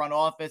to the front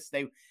office.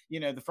 The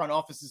front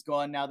office is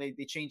gone now. They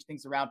changed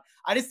things around.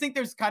 I just think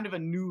there's kind of a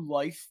new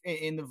life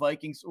in the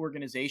Vikings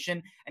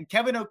organization. And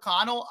Kevin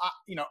O'Connell,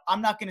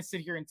 I'm not going to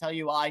sit here and tell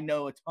you I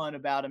know a ton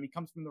about him. He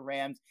comes from the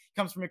Rams, he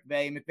comes from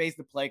McVay. McVay's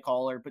the play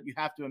caller, but you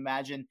have to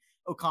imagine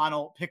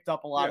O'Connell picked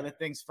up a lot of the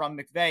things from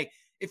McVay.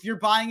 If you're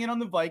buying in on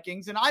the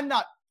Vikings, and I'm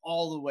not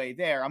all the way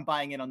there, I'm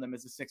buying in on them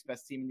as the 6th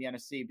best team in the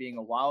NFC, being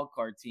a wild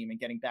card team and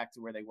getting back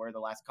to where they were the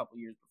last couple of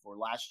years before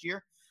last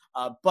year.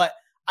 But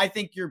I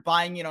think you're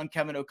buying in on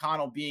Kevin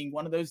O'Connell being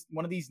one of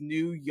these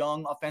new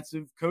young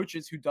offensive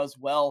coaches who does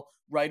well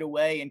right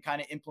away and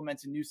kind of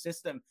implements a new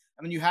system.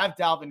 I mean, you have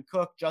Dalvin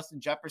Cook, Justin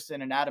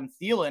Jefferson, and Adam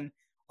Thielen.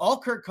 All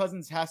Kirk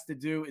Cousins has to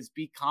do is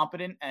be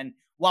competent. And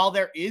while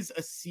there is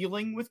a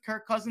ceiling with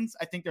Kirk Cousins,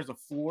 I think there's a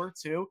floor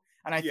too.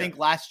 And I think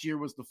last year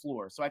was the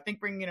floor. So I think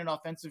bringing in an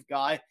offensive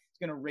guy is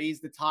going to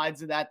raise the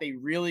tides of that. They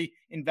really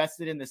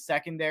invested in the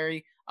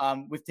secondary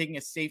with taking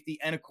a safety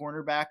and a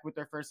cornerback with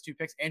their first 2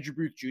 picks. Andrew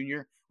Booth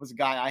Jr. was a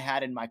guy I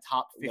had in my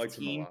top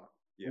 15.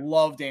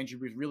 Loved Andrew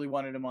Booth. Really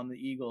wanted him on the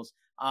Eagles.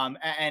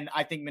 And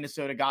I think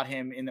Minnesota got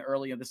him in the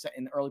early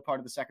part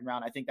of the second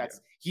round. I think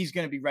he's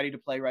going to be ready to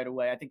play right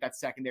away. I think that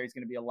secondary is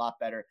going to be a lot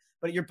better.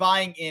 But you're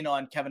buying in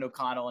on Kevin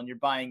O'Connell, and you're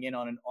buying in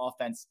on an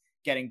offense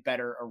getting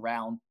better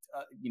around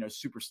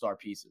superstar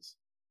pieces.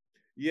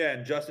 Yeah,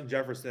 and Justin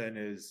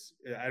Jefferson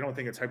I don't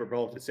think it's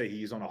hyperbolic to say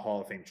he's on a Hall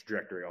of Fame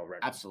trajectory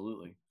already.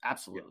 Absolutely. Yeah.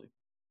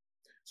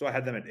 So I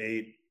had them at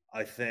 8.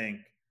 I think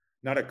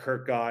not a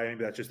Kirk guy.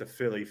 Maybe that's just a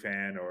Philly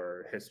fan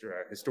or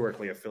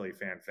historically a Philly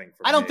fan thing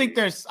for me. I don't think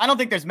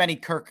there's many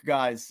Kirk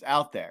guys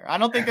out there. I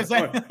don't think there's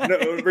no,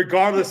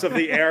 regardless of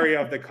the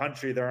area of the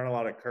country, there aren't a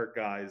lot of Kirk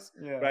guys.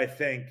 Yeah. But I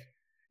think,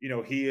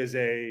 he is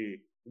a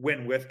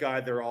win with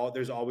guy.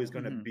 There's always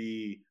going to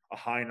be a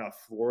high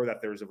enough floor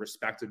that there's a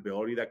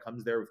respectability that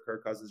comes there with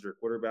Kirk Cousins, your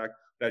quarterback.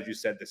 But as you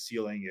said, the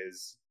ceiling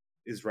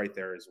is right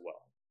there as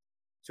well.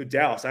 So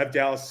Dallas, I have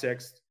Dallas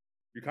 6th.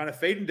 You're kind of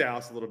fading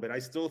Dallas a little bit. I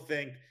still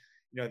think,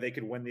 they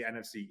could win the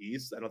NFC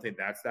East. I don't think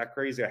that's that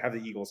crazy. I have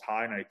the Eagles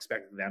high, and I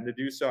expect them to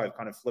do so. I've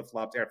kind of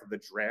flip-flopped after the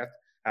draft,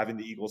 having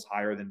the Eagles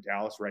higher than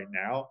Dallas right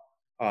now.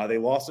 They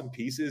lost some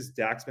pieces.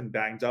 Dak's been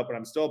banged up, but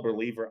I'm still a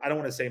believer. I don't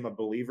want to say I'm a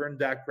believer in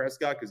Dak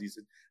Prescott because he's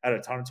had a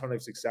ton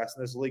of success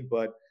in this league.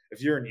 But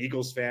if you're an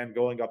Eagles fan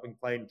going up and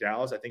playing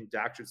Dallas, I think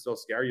Dak should still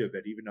scare you a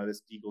bit, even though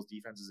this Eagles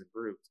defense has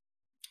improved.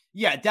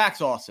 Yeah,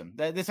 Dak's awesome.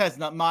 This has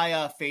not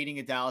my fading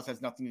at Dallas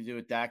has nothing to do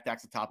with Dak.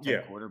 Dak's a top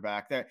 10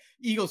 quarterback. There,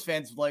 Eagles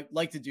fans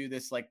like to do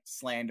this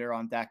slander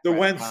on Dak. The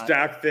Wentz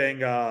Dak thing.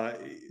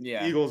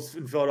 Eagles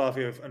in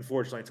Philadelphia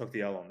unfortunately took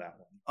the L on that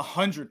one.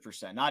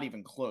 100%, not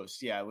even close.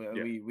 Yeah,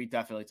 we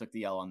definitely took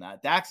the L on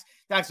that. Dak's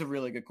a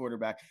really good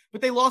quarterback,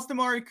 but they lost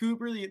Amari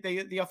Cooper.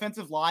 The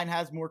offensive line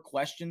has more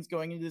questions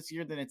going into this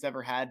year than it's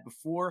ever had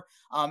before.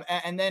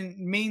 And then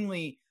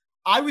mainly,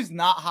 I was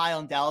not high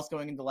on Dallas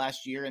going into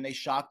last year, and they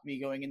shocked me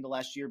going into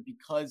last year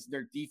because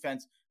their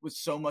defense was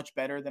so much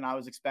better than I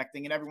was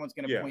expecting. And everyone's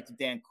going to point to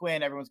Dan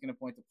Quinn. Everyone's going to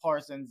point to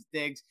Parsons,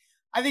 Diggs.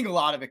 I think a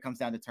lot of it comes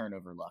down to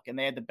turnover luck, and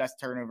they had the best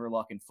turnover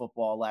luck in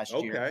football last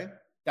year.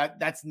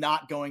 that's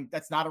not a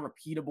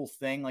repeatable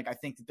thing. Like, I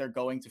think that they're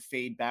going to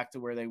fade back to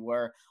where they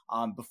were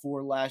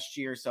before last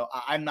year. So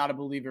I'm not a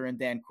believer in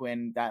Dan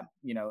Quinn that,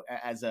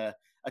 as a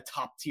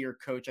top tier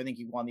coach. I think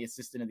he won the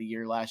assistant of the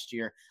year last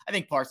year. I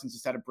think Parsons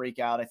just had a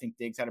breakout. I think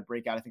Diggs had a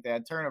breakout. I think they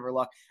had turnover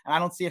luck, and I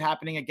don't see it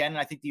happening again. And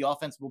I think the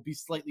offense will be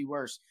slightly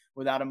worse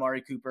without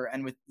Amari Cooper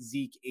and with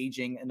Zeke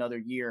aging another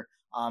year.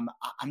 I'm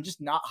just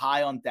not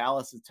high on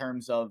Dallas in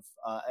terms of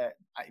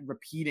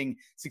repeating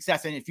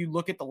success. And if you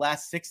look at the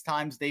last 6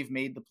 times they've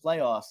made the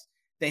playoffs,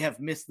 they have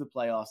missed the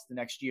playoffs the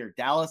next year.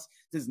 Dallas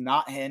does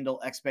not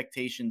handle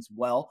expectations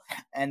well.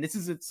 And this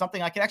is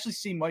something I could actually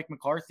see Mike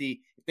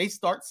McCarthy, if they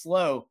start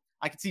slow,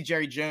 I could see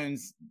Jerry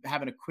Jones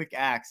having a quick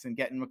axe and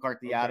getting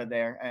McCarthy out of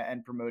there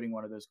and promoting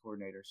one of those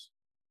coordinators.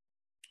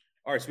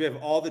 All right, so we have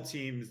all the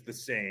teams the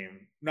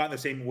same, not in the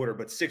same order,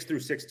 but 6 through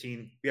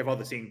 16, we have all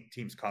the same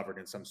teams covered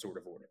in some sort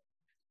of order.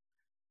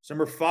 So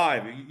number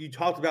 5, you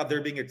talked about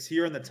there being a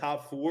tier in the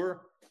top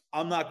 4.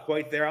 I'm not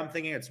quite there. I'm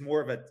thinking it's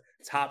more of a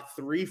top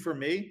 3 for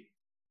me.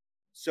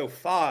 So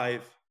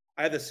 5,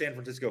 I have the San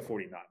Francisco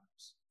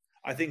 49ers.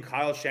 I think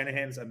Kyle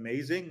Shanahan's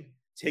amazing,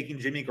 taking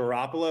Jimmy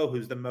Garoppolo,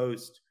 who's the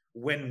most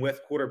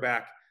win-with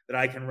quarterback that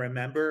I can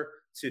remember,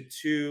 to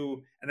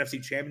 2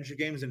 NFC championship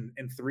games in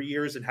 3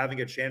 years and having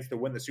a chance to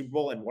win the Super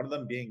Bowl, and one of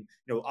them being,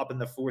 up in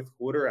the 4th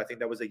quarter. I think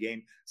that was a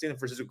game San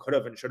Francisco could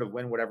have and should have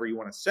won, whatever you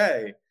want to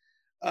say.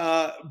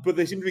 But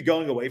they seem to be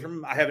going away from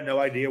him. I have no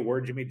idea where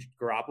Jimmy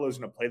Garoppolo is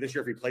going to play this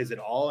year, if he plays at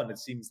all. And it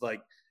seems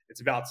like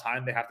it's about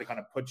time they have to kind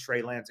of put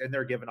Trey Lance in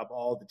there, giving up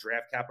all the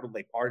draft capital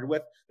they parted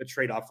with, the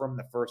trade off from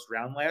the first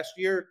round last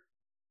year.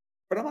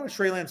 But I'm not a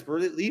Trey Lance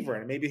believer,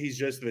 and maybe he's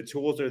just the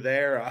tools are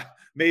there.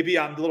 Maybe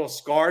I'm a little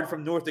scarred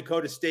from North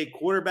Dakota State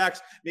quarterbacks.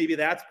 Maybe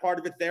that's part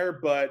of it there,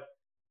 but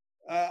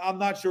I'm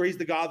not sure he's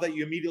the guy that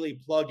you immediately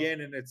plug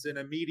in and it's an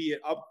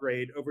immediate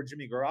upgrade over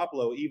Jimmy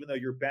Garoppolo, even though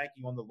you're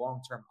banking on the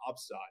long-term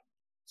upside.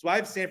 So I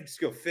have San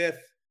Francisco 5th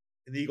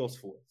and the Eagles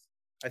 4th.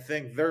 I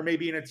think they're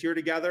maybe in a tier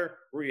together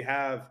where you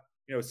have,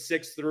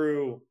 6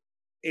 through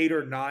 8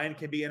 or 9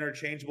 can be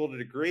interchangeable to a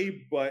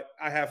degree, but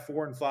I have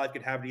 4 and 5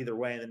 could have it either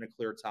way, and then a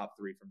clear top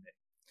 3 for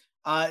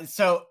me.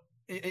 So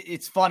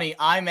it's funny.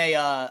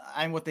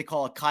 I'm what they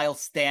call a Kyle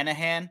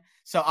Stanahan.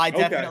 So I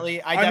definitely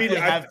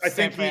have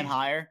San Fran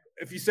higher.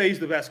 If you say he's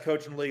the best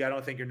coach in the league, I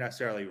don't think you're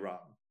necessarily wrong.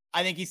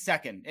 I think he's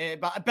second.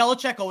 But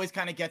Belichick always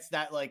kind of gets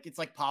that, like, it's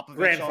like Popovich.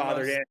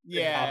 Grandfather,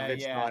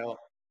 Popovich style.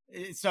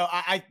 So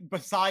I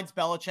besides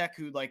Belichick,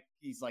 who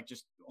he's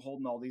just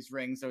holding all these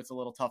rings, so it's a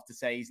little tough to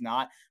say he's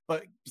not.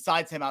 But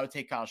besides him, I would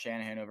take Kyle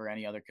Shanahan over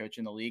any other coach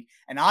in the league.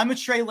 And I'm a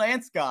Trey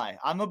Lance guy.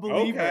 I'm a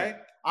believer.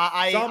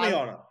 Okay. Tell me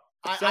on him.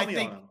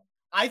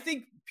 I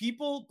think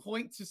people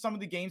point to some of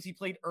the games he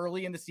played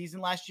early in the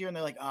season last year, and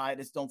they're like, I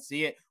just don't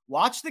see it.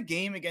 Watch the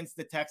game against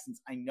the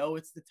Texans. I know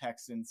it's the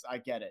Texans. I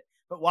get it.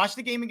 But watch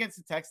the game against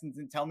the Texans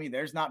and tell me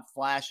there's not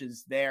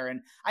flashes there.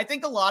 And I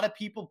think a lot of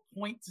people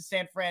point to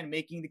San Fran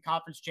making the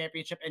conference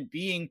championship and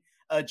being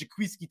a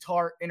Jaquiski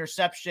Tartt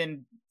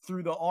interception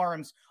through the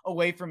arms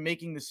away from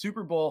making the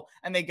Super Bowl.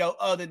 And they go,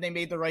 then they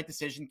made the right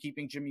decision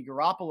keeping Jimmy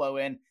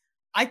Garoppolo in.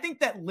 I think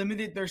that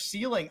limited their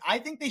ceiling. I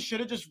think they should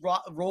have just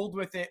rolled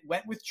with it,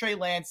 went with Trey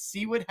Lance,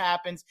 see what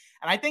happens.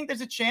 And I think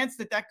there's a chance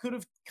that could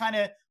have kind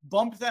of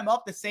bumped them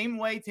up the same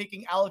way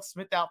taking Alex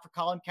Smith out for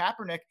Colin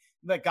Kaepernick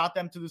that got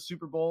them to the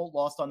Super Bowl,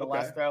 lost on the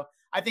last throw.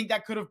 I think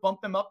that could have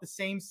bumped them up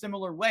the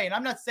similar way. And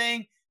I'm not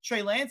saying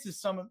Trey Lance is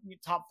some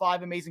top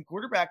 5 amazing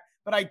quarterback,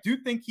 but I do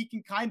think he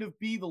can kind of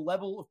be the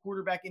level of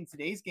quarterback in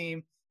today's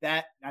game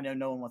that, I know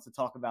no one wants to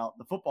talk about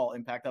the football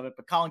impact of it,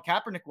 but Colin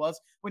Kaepernick was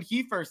when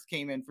he first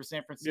came in for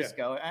San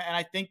Francisco. Yeah. And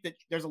I think that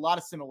there's a lot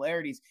of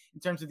similarities in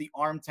terms of the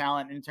arm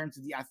talent and in terms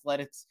of the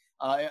athletics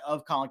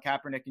of Colin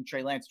Kaepernick and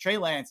Trey Lance. Trey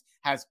Lance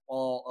has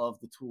all of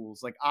the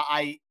tools. Like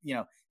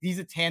he's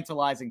a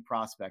tantalizing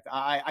prospect.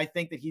 I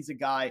think that he's a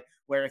guy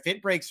where if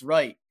it breaks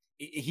right,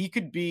 he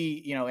could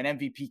be, an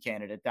MVP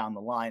candidate down the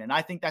line. And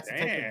I think that's the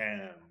type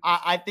of,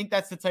 I think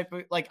that's the type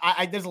of,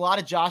 there's a lot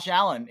of Josh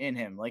Allen in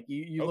him. Like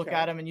you look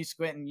at him and you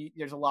squint and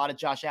there's a lot of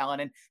Josh Allen,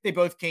 and they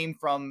both came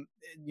from,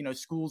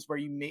 schools where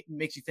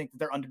makes you think that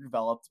they're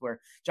underdeveloped, where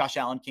Josh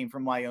Allen came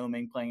from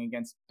Wyoming playing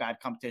against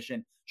bad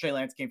competition. Trey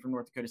Lance came from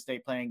North Dakota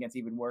State playing against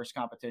even worse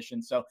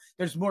competition. So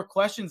there's more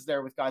questions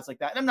there with guys like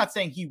that. And I'm not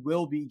saying he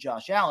will be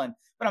Josh Allen,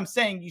 but I'm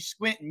saying you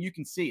squint and you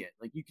can see it.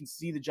 Like you can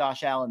see the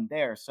Josh Allen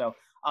there. So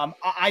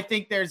I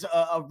think there's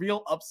a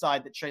real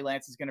upside that Trey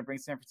Lance is going to bring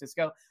San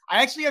Francisco.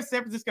 I actually have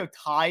San Francisco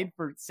tied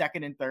for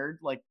 2nd and 3rd.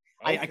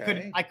 I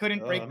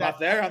couldn't break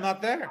that. I'm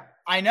not there.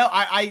 I know.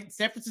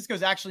 San Francisco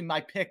is actually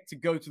my pick to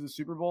go to the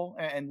Super Bowl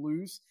and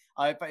lose.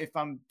 If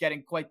I'm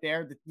getting quite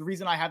there, the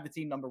reason I have the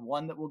team number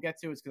 1 that we'll get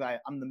to is because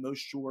I'm the most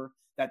sure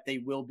that they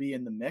will be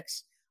in the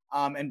mix.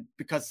 And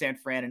because San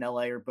Fran and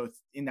LA are both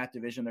in that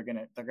division,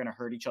 they're gonna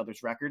hurt each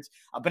other's records.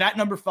 But at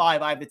number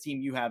 5, I have the team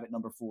you have at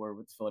number 4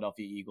 with the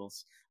Philadelphia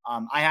Eagles.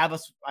 I have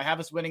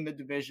us winning the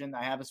division.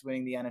 I have us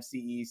winning the NFC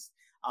East.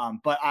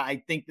 But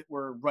I think that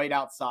we're right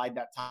outside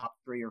that top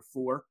 3 or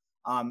 4.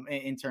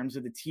 in terms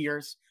of the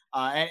tiers.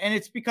 And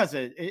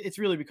it's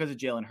really because of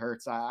Jalen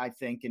Hurts, I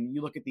think. And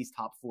you look at these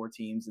top 4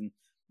 teams, and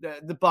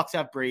the Bucs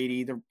have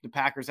Brady, the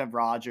Packers have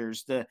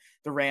Rodgers, the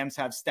Rams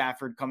have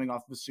Stafford coming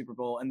off of the Super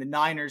Bowl, and the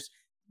Niners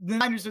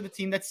are the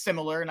team that's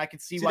similar, and I can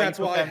see why that's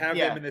why I have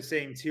them in the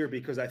same tier,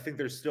 because I think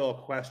there's still a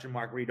question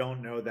mark where you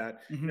don't know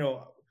that,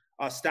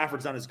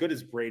 Stafford's not as good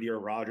as Brady or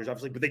Rodgers,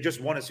 obviously, but they just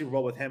won a Super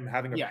Bowl with him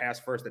having a pass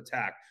first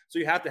attack. So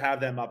you have to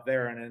have them up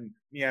there. And then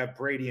you have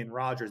Brady and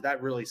Rodgers.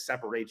 That really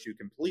separates you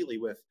completely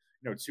with,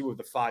 2 of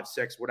the 5,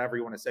 6, whatever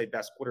you want to say,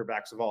 best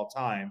quarterbacks of all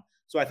time.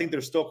 So I think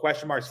there's still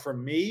question marks for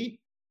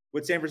me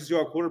with San Francisco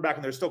at quarterback.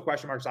 And there's still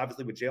question marks,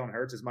 obviously, with Jalen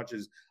Hurts, as much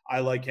as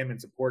I like him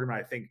and support him.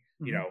 I think,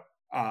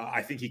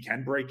 I think he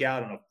can break out. I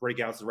don't know if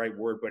breakout's the right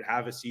word, but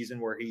have a season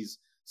where he's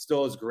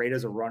still as great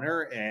as a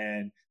runner,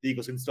 and the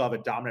Eagles can still have a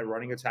dominant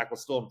running attack while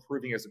still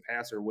improving as a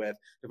passer with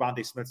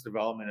Devontae Smith's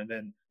development. And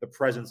then the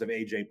presence of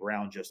A.J.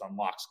 Brown just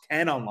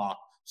can unlock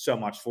so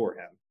much for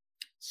him.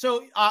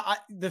 So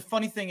the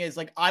funny thing is,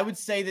 I would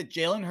say that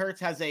Jalen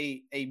Hurts has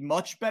a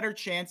much better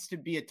chance to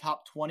be a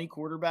top 20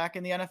 quarterback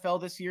in the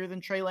NFL this year than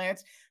Trey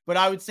Lance. But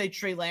I would say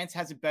Trey Lance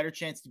has a better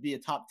chance to be a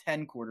top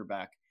 10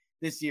 quarterback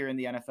this year in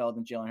the NFL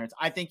than Jalen Hurts.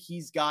 I think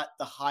he's got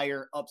the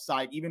higher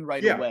upside even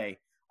away.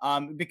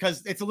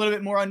 Because it's a little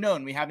bit more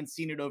unknown. We haven't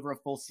seen it over a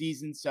full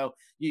season. So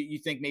you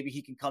think maybe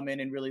he can come in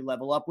and really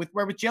level up with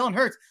Jalen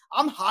Hurts.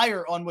 I'm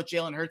higher on what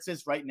Jalen Hurts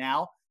is right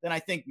now than I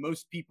think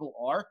most people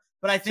are.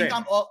 But I think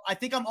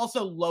I'm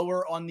also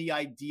lower on the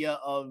idea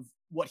of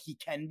what he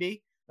can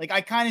be. I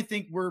kind of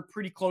think we're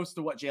pretty close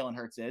to what Jalen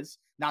Hurts is,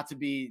 not to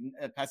be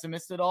a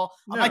pessimist at all.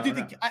 I do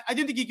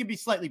think he can be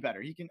slightly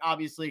better. He can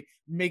obviously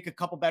make a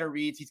couple better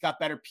reads. He's got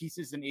better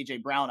pieces than A.J.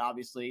 Brown,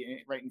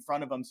 obviously, right in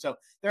front of him. So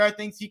there are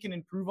things he can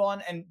improve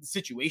on, and the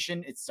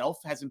situation itself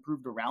has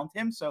improved around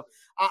him. So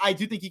I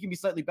do think he can be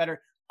slightly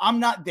better.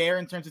 I'm not there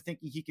in terms of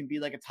thinking he can be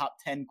like a top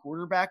 10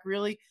 quarterback,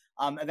 really.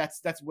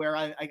 That's where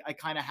I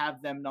kind of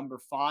have them number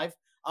 5.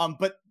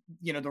 But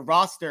the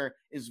roster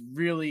is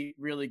really,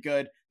 really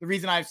good. The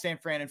reason I have San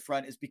Fran in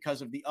front is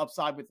because of the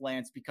upside with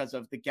Lance, because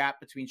of the gap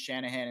between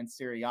Shanahan and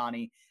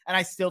Sirianni. And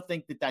I still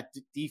think that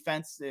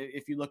defense,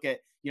 if you look at,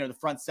 the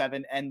front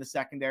 7 and the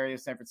secondary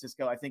of San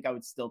Francisco, I think I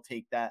would still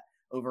take that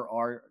over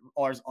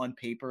ours on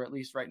paper, at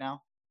least right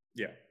now.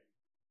 Yeah.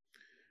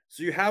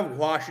 So you have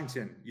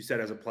Washington, you said,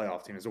 as a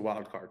playoff team, as a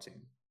wild card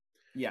team.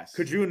 Yes.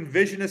 Could you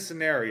envision a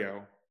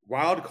scenario,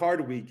 wild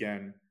card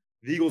weekend,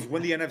 the Eagles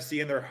win the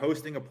NFC and they're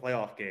hosting a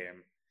playoff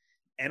game,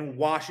 and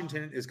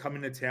Washington is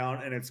coming to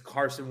town, and it's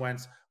Carson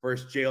Wentz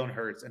versus Jalen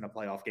Hurts in a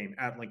playoff game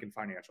at Lincoln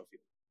Financial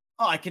Field?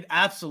 Oh, I could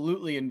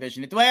absolutely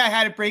envision it. The way I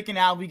had it breaking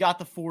out, we got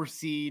the 4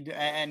 seed,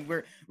 and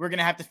we're going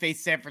to have to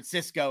face San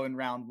Francisco in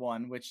round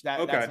 1, which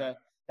that'd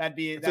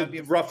be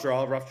a rough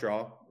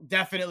draw.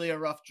 Definitely a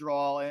rough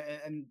draw.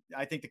 And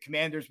I think the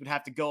Commanders would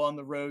have to go on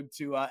the road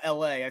to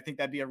LA. I think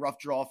that'd be a rough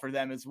draw for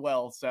them as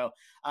well. So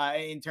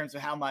in terms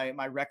of how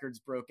my records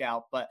broke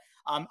out, but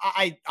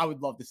I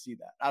would love to see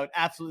that. I would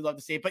absolutely love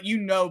to see it. But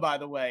by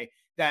the way,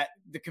 that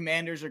the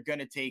Commanders are going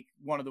to take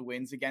one of the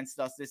wins against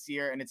us this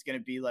year, and it's going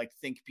to be like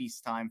think piece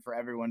time for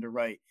everyone to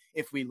write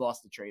if we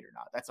lost the trade or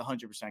not. That's 100%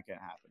 going to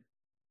happen.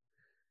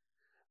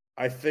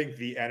 I think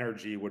the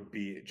energy would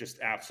be just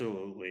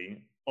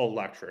absolutely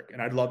electric.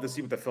 And I'd love to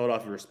see what the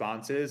Philadelphia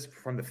response is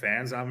from the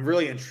fans. I'm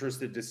really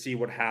interested to see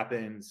what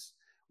happens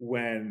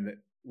when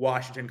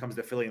Washington comes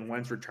to Philly and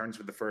Wentz returns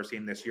for the first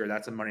game this year.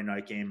 That's a Monday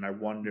night game. And I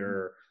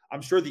wonder,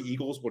 I'm sure the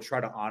Eagles will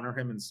try to honor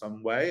him in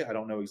some way. I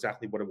don't know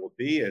exactly what it will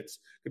be. It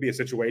could be a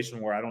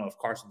situation where I don't know if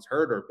Carson's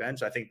hurt or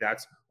benched. I think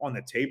that's on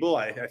the table.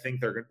 I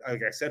think they're,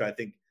 like I said, I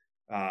think,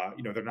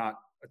 they're not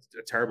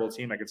a terrible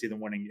team. I could see them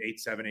winning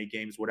 8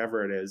 games,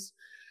 whatever it is.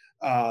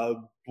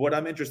 But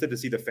I'm interested to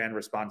see the fan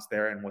response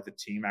there and what the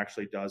team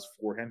actually does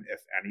for him,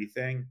 if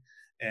anything.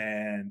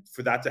 And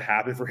for that to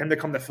happen, for him to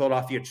come to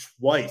Philadelphia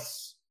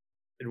twice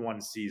in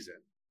one season,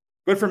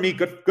 good for me,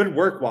 good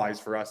work-wise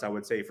for us, I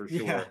would say, for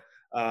sure. Yeah.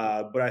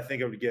 But I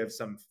think it would give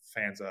some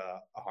fans a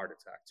heart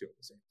attack too at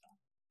the same time.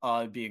 Oh,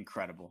 it'd be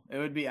incredible. It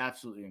would be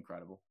absolutely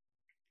incredible.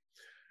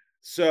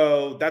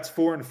 So that's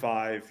 4 and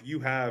 5. Do you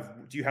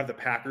have the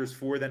Packers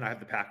 4? Then I have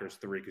the Packers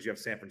 3 because you have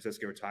San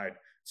Francisco tied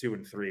 2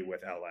 and 3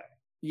 with LA.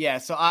 Yeah,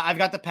 so I've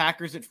got the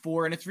Packers at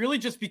 4, and it's really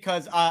just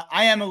because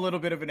I am a little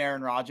bit of an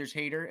Aaron Rodgers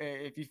hater,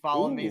 if you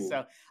follow me.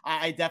 So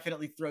I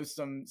definitely throw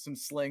some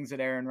slings at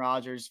Aaron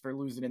Rodgers for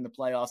losing in the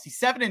playoffs. He's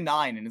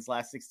 7-9 in his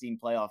last 16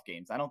 playoff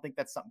games. I don't think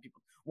that's something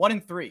people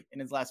 1-3 in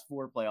his last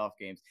 4 playoff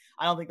games.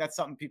 I don't think that's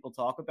something people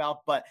talk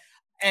about.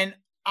 And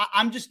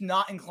I'm just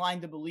not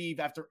inclined to believe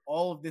after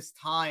all of this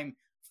time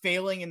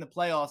failing in the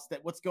playoffs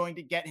that what's going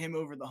to get him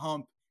over the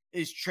hump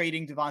is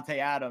trading Davante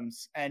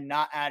Adams and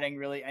not adding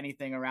really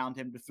anything around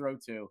him to throw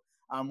to,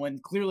 when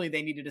clearly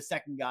they needed a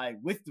second guy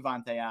with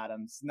Davante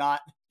Adams, not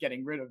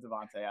getting rid of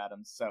Davante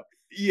Adams. So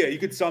yeah, you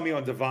could sell me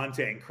on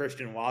Davante and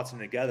Christian Watson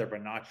together,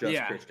 but not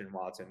just Christian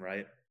Watson,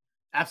 right?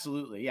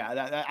 Absolutely.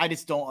 Yeah. I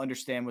just don't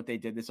understand what they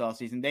did this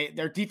offseason.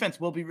 Their defense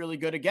will be really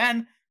good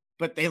again,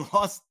 but they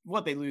lost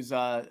they lose.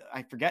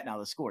 I forget now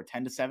the score,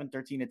 10-7,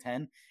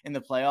 13-10 in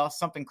the playoffs,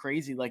 something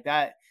crazy like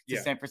that to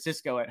San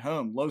Francisco at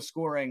home, low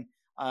scoring.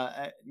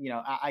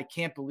 I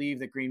can't believe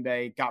that Green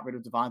Bay got rid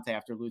of Devontae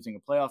after losing a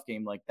playoff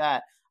game like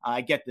that.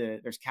 I get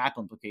there's cap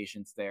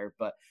implications there,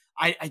 but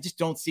I just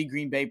don't see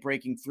Green Bay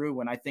breaking through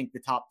when I think the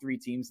top 3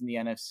 teams in the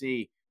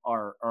NFC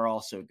are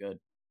also good.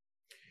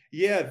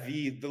 Yeah,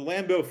 the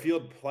Lambeau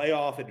Field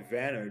playoff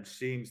advantage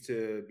seems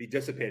to be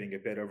dissipating a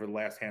bit over the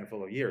last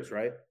handful of years,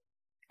 right?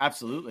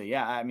 Absolutely.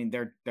 Yeah. I mean,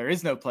 there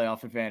is no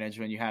playoff advantage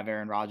when you have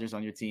Aaron Rodgers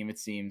on your team, it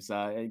seems,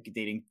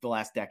 dating the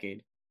last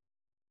decade.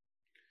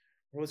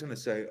 What was I going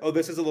to say? Oh,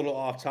 this is a little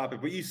off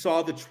topic, but you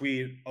saw the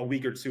tweet a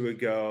week or two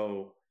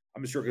ago.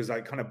 I'm sure because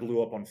I kind of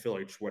blew up on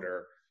Philly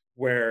Twitter,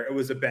 where it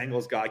was a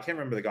Bengals guy. I can't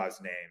remember the guy's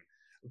name,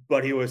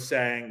 but he was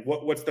saying,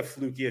 what's the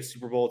flukiest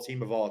Super Bowl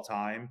team of all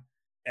time?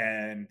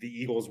 And the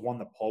Eagles won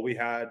the poll he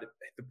had,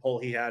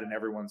 and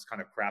everyone's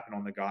kind of crapping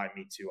on the guy.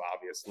 Me too,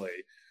 obviously.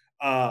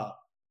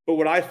 But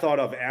what I thought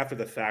of after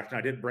the fact, and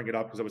I didn't bring it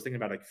up because I was thinking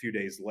about it a few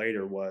days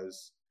later,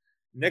 was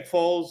Nick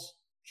Foles,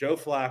 Joe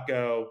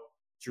Flacco,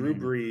 Drew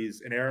Brees,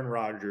 and Aaron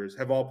Rodgers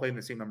have all played in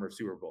the same number of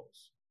Super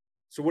Bowls.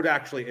 So what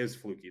actually is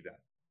fluky then?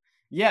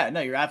 Yeah,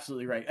 no, you're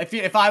absolutely right.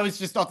 If I was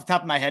just off the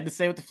top of my head to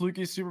say what the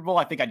flukiest Super Bowl,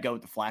 I think I'd go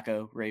with the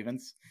Flacco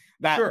Ravens.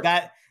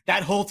 That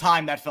whole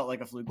time that felt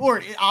like a fluke.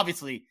 Or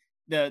obviously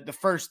the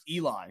first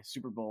Eli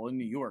Super Bowl in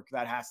New York,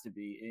 that has to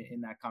be in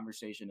that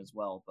conversation as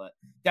well. But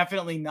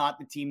definitely not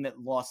the team that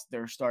lost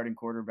their starting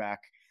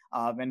quarterback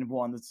and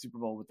won the Super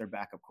Bowl with their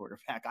backup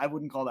quarterback. I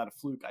wouldn't call that a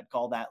fluke. I'd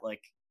call that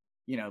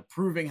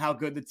proving how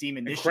good the team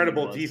initially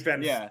incredible was.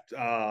 Defense.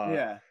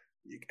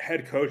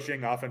 Head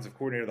coaching, offensive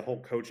coordinator, the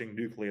whole coaching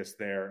nucleus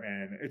there.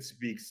 And it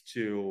speaks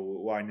to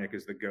why Nick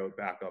is the GOAT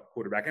backup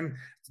quarterback. And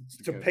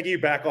to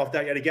piggyback off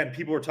that, yet again,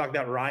 people were talking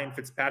about Ryan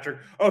Fitzpatrick.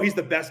 Oh, he's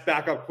the best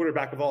backup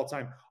quarterback of all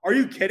time. Are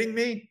you kidding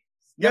me?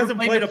 He hasn't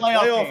played a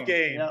playoff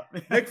game.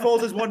 Yep. Nick Foles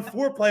has won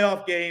 4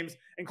 playoff games,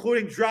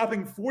 including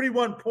dropping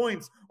 41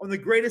 points on the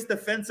greatest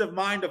defensive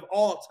mind of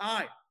all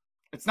time.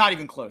 It's not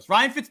even close.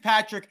 Ryan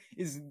Fitzpatrick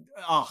is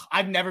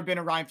I've never been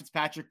a Ryan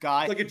Fitzpatrick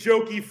guy. It's like a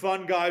jokey,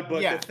 fun guy,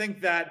 but to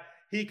think that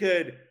he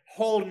could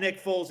hold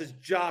Nick Foles'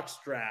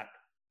 jockstrap,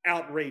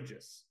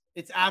 outrageous.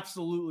 It's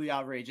absolutely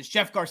outrageous.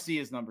 Jeff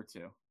Garcia is number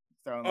 2.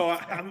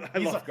 I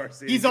love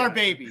Garcia. He's our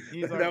baby.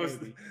 That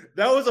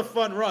was a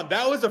fun run.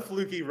 That was a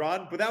fluky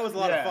run, but that was a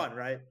lot of fun,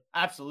 right?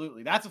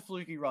 Absolutely. That's a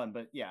fluky run,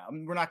 but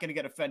we're not going to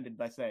get offended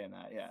by saying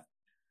that,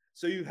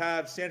 So you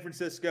have San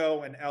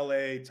Francisco and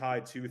LA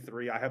tied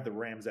 2-3. I have the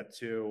Rams at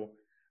 2.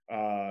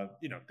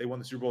 They won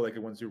the Super Bowl. They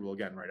could win the Super Bowl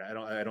again, right?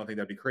 I don't think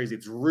that'd be crazy.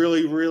 It's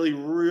really, really,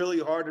 really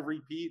hard to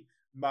repeat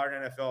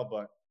modern NFL,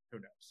 but who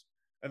knows?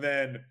 And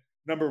then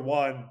number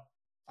 1,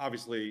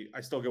 obviously, I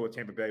still go with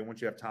Tampa Bay.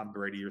 Once you have Tom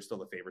Brady, you're still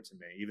the favorite to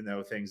me. Even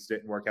though things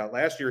didn't work out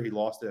last year, they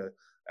lost to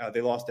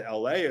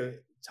LA.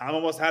 Tom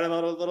almost had a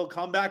little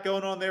comeback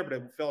going on there, but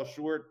it fell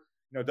short.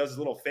 Does his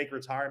little fake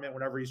retirement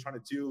whenever he's trying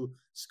to do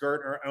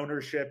skirt or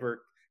ownership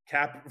or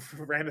cap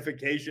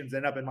ramifications,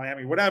 end up in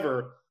Miami,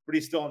 whatever. But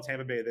he's still in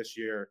Tampa Bay this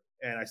year,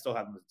 and I still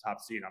have him as the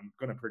top seed. I'm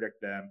going to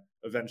predict them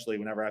eventually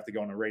whenever I have to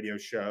go on a radio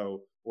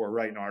show or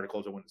write an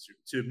article to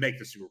make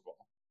the Super Bowl.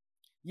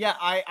 Yeah,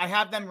 I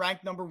have them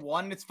ranked number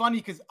 1. It's funny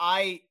because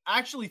I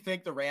actually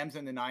think the Rams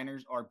and the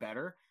Niners are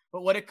better.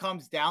 But what it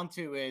comes down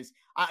to is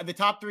the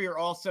top 3 are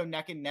also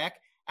neck and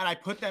neck. And I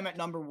put them at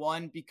number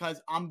 1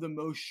 because I'm the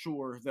most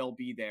sure they'll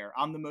be there.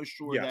 I'm the most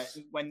sure that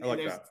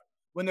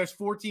when there's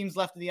 4 teams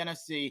left in the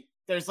NFC,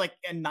 there's like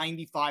a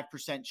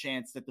 95%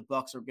 chance that the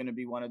Bucs are going to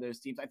be one of those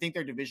teams. I think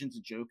their division's a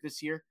joke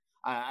this year.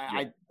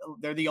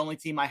 They're the only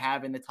team I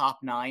have in the top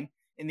 9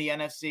 in the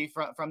NFC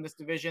from this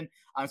division.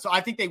 So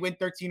I think they win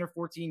 13 or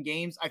 14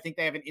 games. I think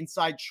they have an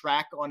inside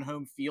track on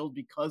home field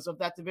because of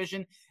that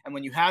division. And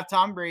when you have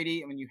Tom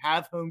Brady and when you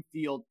have home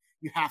field,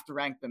 you have to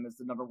rank them as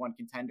the number 1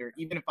 contender,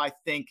 even if I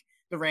think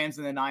the Rams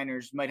and the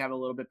Niners might have a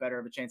little bit better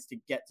of a chance to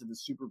get to the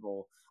Super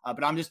Bowl.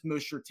 But I'm just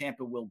most sure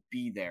Tampa will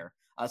be there.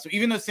 So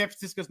even though San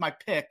Francisco is my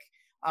pick,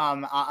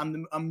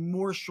 I'm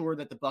more sure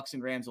that the Bucs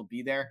and Rams will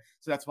be there.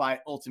 So that's why I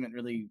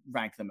ultimately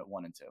rank them at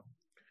 1 and 2.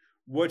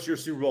 What's your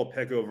Super Bowl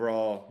pick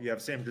overall? You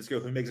have San Francisco.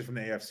 Who makes it from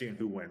the AFC and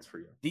who wins for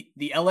you?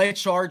 The LA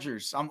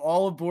Chargers. I'm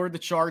all aboard the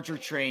Charger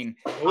train.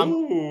 I've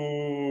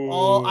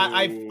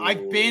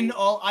been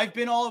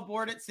all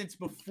aboard it since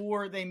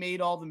before they made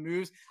all the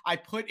moves. I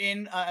put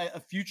in a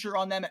future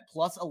on them at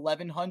plus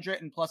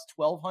 1,100 and plus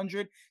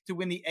 1,200 to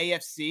win the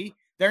AFC.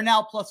 They're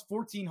now plus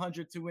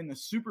 1,400 to win the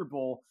Super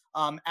Bowl.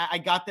 I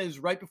got those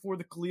right before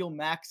the Khalil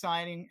Mack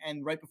signing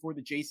and right before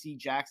the J.C.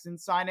 Jackson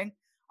signing.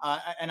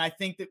 And I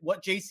think that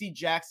what J.C.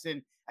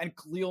 Jackson and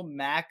Khalil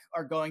Mack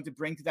are going to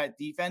bring to that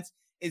defense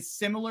is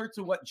similar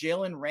to what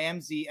Jalen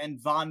Ramsey and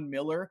Von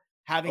Miller,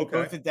 having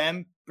both of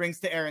them, brings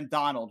to Aaron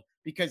Donald.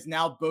 because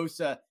now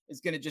Bosa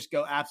is going to just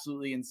go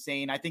absolutely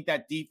insane. I think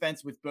that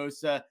defense with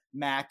Bosa,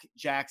 Mack,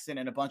 Jackson,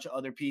 and a bunch of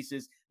other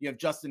pieces. You have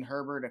Justin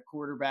Herbert, a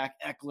quarterback,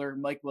 Eckler,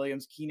 Mike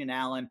Williams, Keenan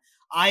Allen.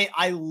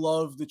 I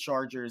love the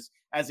Chargers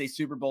as a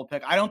Super Bowl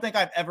pick. I don't think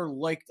I've ever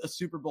liked a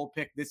Super Bowl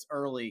pick this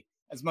early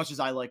as much as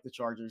I like the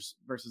Chargers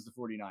versus the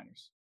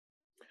 49ers.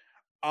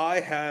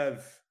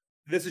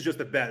 This is just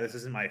a bet. This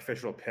isn't my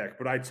official pick,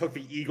 but I took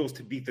the Eagles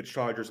to beat the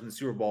Chargers in the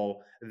Super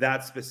Bowl.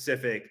 That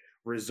specific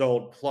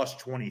result plus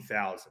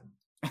 20,000.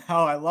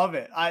 Oh, I love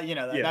it.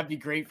 That'd be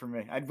great for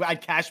me.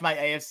 I'd cash my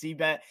AFC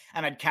bet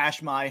and I'd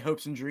cash my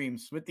hopes and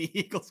dreams with the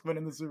Eagles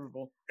winning the Super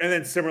Bowl. And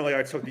then similarly,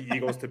 I took the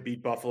Eagles to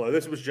beat Buffalo.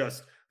 This was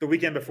just the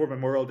weekend before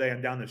Memorial Day.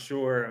 I'm down the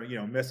shore,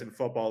 missing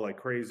football like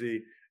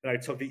crazy. And I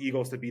took the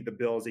Eagles to beat the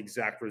Bills,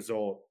 exact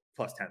result,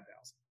 plus 10,000.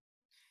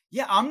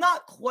 Yeah, I'm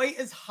not quite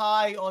as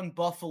high on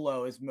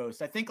Buffalo as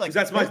most. I think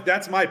that's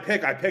my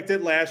pick. I picked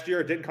it last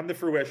year. It didn't come to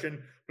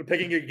fruition. But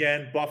picking it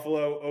again,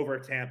 Buffalo over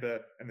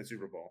Tampa in the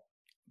Super Bowl.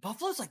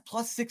 Buffalo's like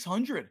plus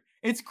 600.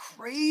 It's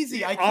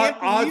crazy. I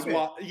can't believe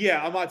it.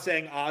 Yeah, I'm not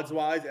saying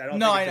odds-wise. I don't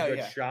think it's a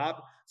good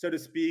shop, so to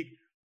speak.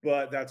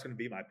 But that's going to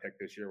be my pick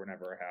this year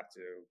whenever I have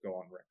to go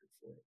on record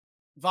for it.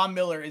 Von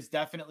Miller is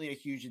definitely a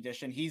huge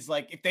addition. He's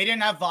like, if they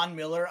didn't have Von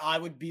Miller, I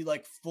would be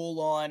like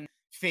full on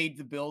fade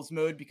the Bills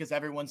mode because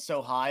everyone's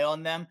so high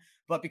on them.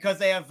 But because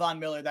they have Von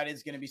Miller, that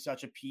is going to be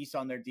such a piece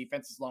on their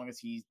defense as long as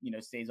he,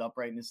 stays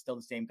upright and is still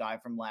the same guy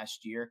from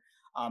last year.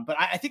 But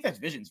I think that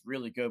division's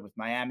really good with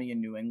Miami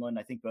and New England.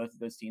 I think both of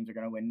those teams are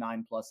going to win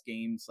 9+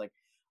 games.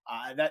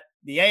 That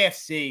the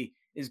AFC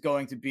is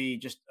going to be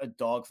just a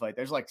dogfight.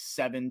 There's like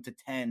 7 to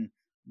 10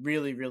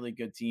 really, really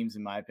good teams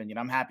in my opinion.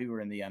 I'm happy we're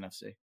in the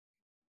NFC.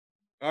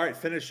 All right,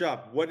 finish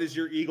up. What is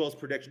your Eagles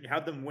prediction? You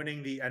have them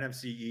winning the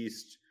NFC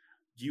East.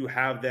 Do you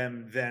have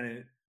them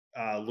then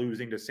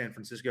losing to San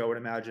Francisco, I would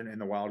imagine, in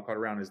the wild card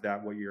round? Is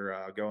that what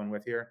you're going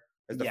with here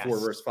as the 4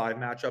 versus 5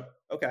 matchup?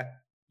 Okay.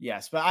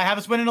 Yes, but I have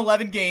us winning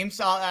 11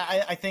 games.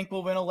 I think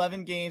we'll win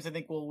 11 games. I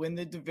think we'll win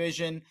the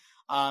division.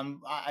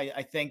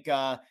 I think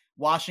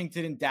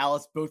Washington and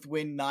Dallas both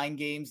win 9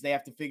 games. They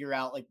have to figure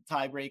out like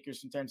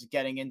tiebreakers in terms of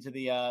getting into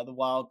the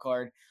wild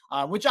card,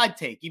 which I'd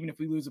take. Even if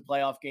we lose a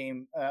playoff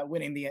game,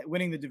 winning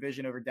the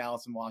division over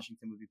Dallas and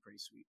Washington would be pretty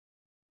sweet.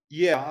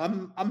 Yeah,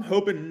 I'm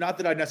hoping, not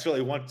that I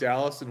necessarily want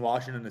Dallas and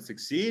Washington to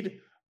succeed,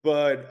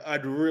 but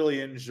I'd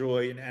really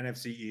enjoy an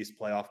NFC East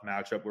playoff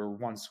matchup where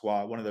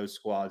one of those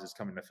squads is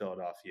coming to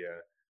Philadelphia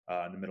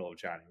in the middle of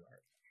January.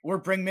 Or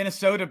bring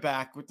Minnesota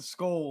back with the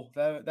Skull.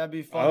 That'd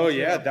be fun. Oh,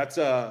 yeah. That's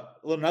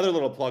another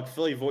little plug.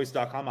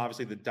 PhillyVoice.com,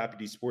 obviously the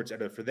deputy sports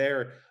editor for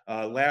there.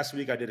 Last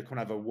week, I did a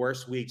kind of a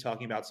worst week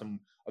talking about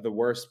some of the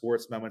worst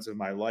sports moments of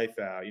my life,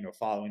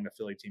 following the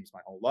Philly teams my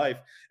whole life.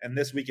 And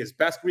this week is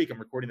best week. I'm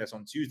recording this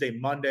on Tuesday.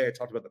 Monday, I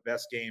talked about the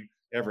best game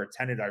I ever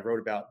attended. I wrote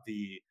about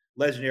the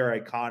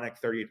legendary, iconic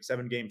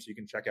 38-7 game, so you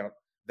can check out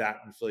that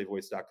on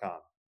PhillyVoice.com.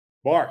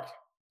 Mark,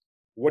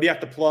 what do you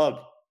have to plug?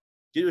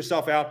 Get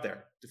yourself out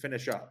there to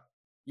finish up.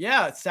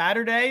 Yeah,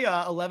 Saturday,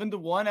 11 to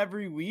 1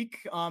 every week.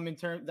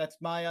 That's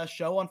my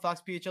show on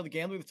Fox PHL, The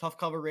Gambler, the Tough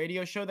Cover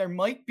radio show. There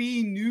might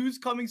be news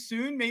coming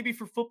soon, maybe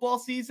for football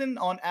season,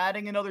 on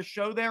adding another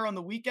show there on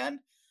the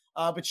weekend.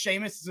 But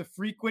Seamus is a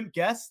frequent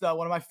guest,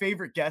 one of my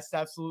favorite guests,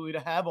 absolutely, to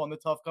have on the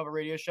Tough Cover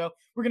radio show.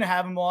 We're going to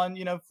have him on,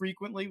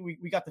 frequently.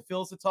 We got the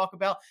Phils to talk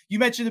about. You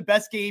mentioned the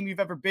best game you've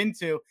ever been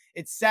to.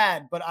 It's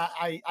sad, but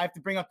I have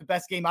to bring up the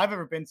best game I've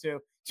ever been to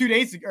 2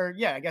 days ago, or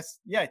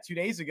 2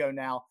 days ago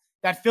now.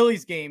 That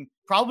Phillies game,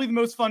 probably the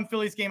most fun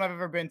Phillies game I've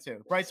ever been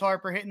to. Bryce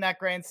Harper hitting that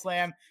grand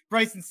slam,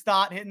 Bryson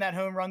Stott hitting that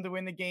home run to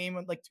win the game,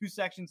 like 2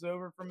 sections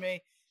over from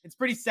me. It's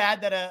pretty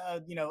sad that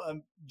a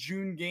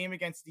June game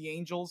against the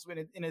Angels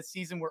in a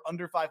season we're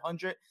under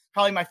 500,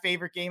 probably my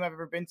favorite game I've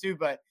ever been to.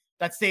 But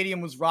that stadium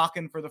was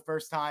rocking for the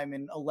first time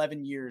in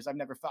 11 years. I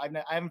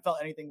haven't felt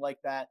anything like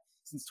that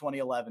since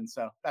 2011.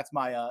 So that's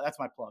my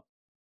plug.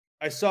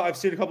 I've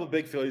seen a couple of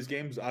big Phillies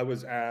games. I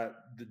was at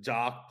the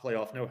Doc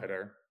playoff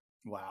no-hitter.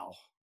 Wow.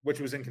 Which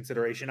was in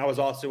consideration. I was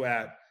also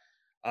at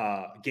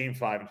Game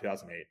 5 in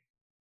 2008.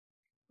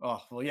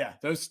 Oh, well, yeah,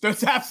 those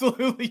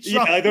absolutely.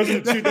 Yeah, those are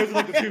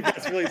the two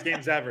best Phillies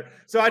games ever.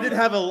 So I did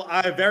have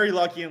I'm very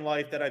lucky in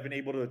life that I've been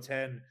able to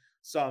attend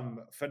some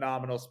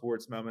phenomenal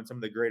sports moments, some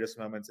of the greatest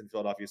moments in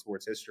Philadelphia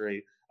sports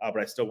history. But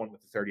I still went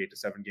with the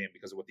 38-7 game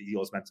because of what the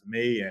Eagles meant to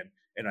me.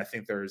 And I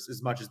think there's,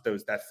 as much as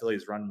that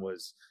Phillies run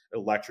was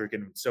electric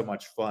and so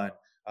much fun,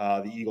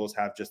 the Eagles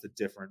have just a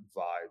different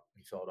vibe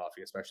in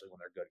Philadelphia, especially when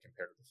they're good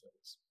compared to the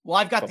Phillies. Well,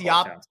 I've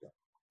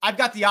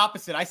got the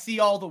opposite. I see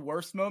all the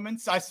worst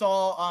moments. I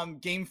saw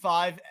Game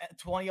 5,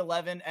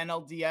 2011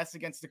 NLDS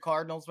against the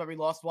Cardinals where we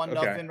lost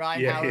 1-0.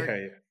 Ryan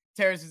Howard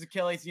tears his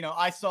Achilles.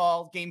 I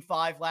saw Game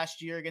 5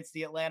 last year against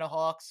the Atlanta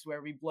Hawks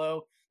where we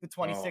blow the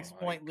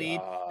 26-point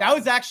lead. That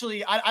was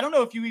actually, I don't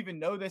know if you even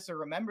know this or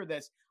remember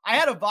this. I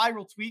had a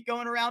viral tweet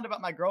going around about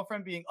my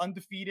girlfriend being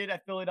undefeated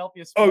at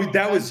Philadelphia Sports. Oh,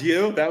 that was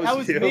you? That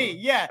was you? Me,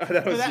 yeah.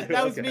 That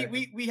was okay.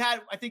 me. We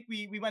had, I think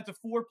we went to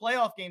 4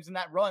 playoff games in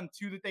that run,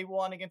 2 that they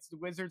won against the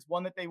Wizards,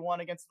 1 that they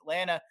won against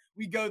Atlanta.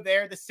 We go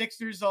there. The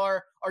Sixers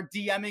are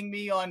DMing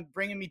me on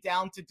bringing me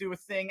down to do a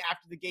thing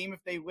after the game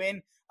if they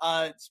win.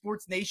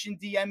 Sports Nation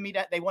DM'd me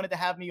that they wanted to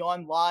have me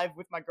on live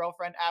with my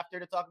girlfriend after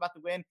to talk about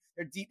the win.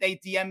 They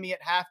DM me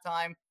at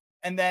halftime,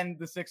 and then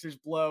the Sixers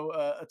blow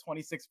a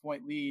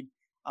 26-point lead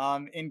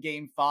in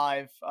Game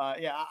 5.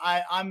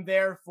 I'm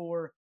there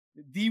for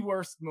the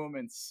worst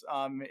moments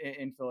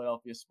in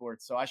Philadelphia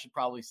sports, so I should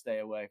probably stay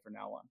away from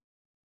now on.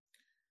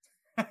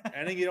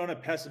 Ending it on a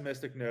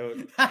pessimistic note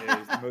is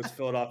the most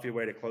Philadelphia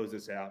way to close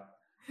this out.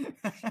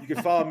 You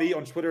can follow me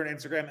on Twitter and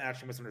Instagram,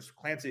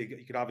 @Clancy.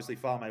 You could obviously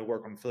follow my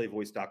work on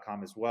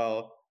phillyvoice.com as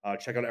well.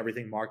 Check out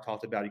everything Mark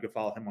talked about. You can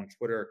follow him on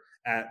Twitter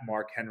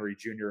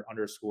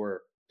 @MarkHenryJr_.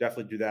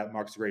 Definitely do that.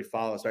 Mark's a great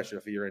follow, especially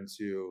if you're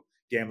into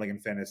gambling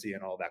and fantasy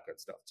and all that good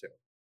stuff too.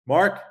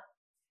 Mark,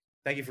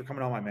 thank you for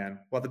coming on, my man.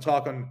 We'll have to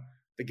talk on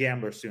The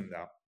Gambler soon,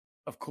 though.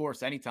 Of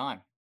course,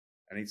 anytime.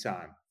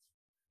 Anytime.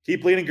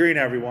 Keep bleeding green,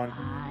 everyone.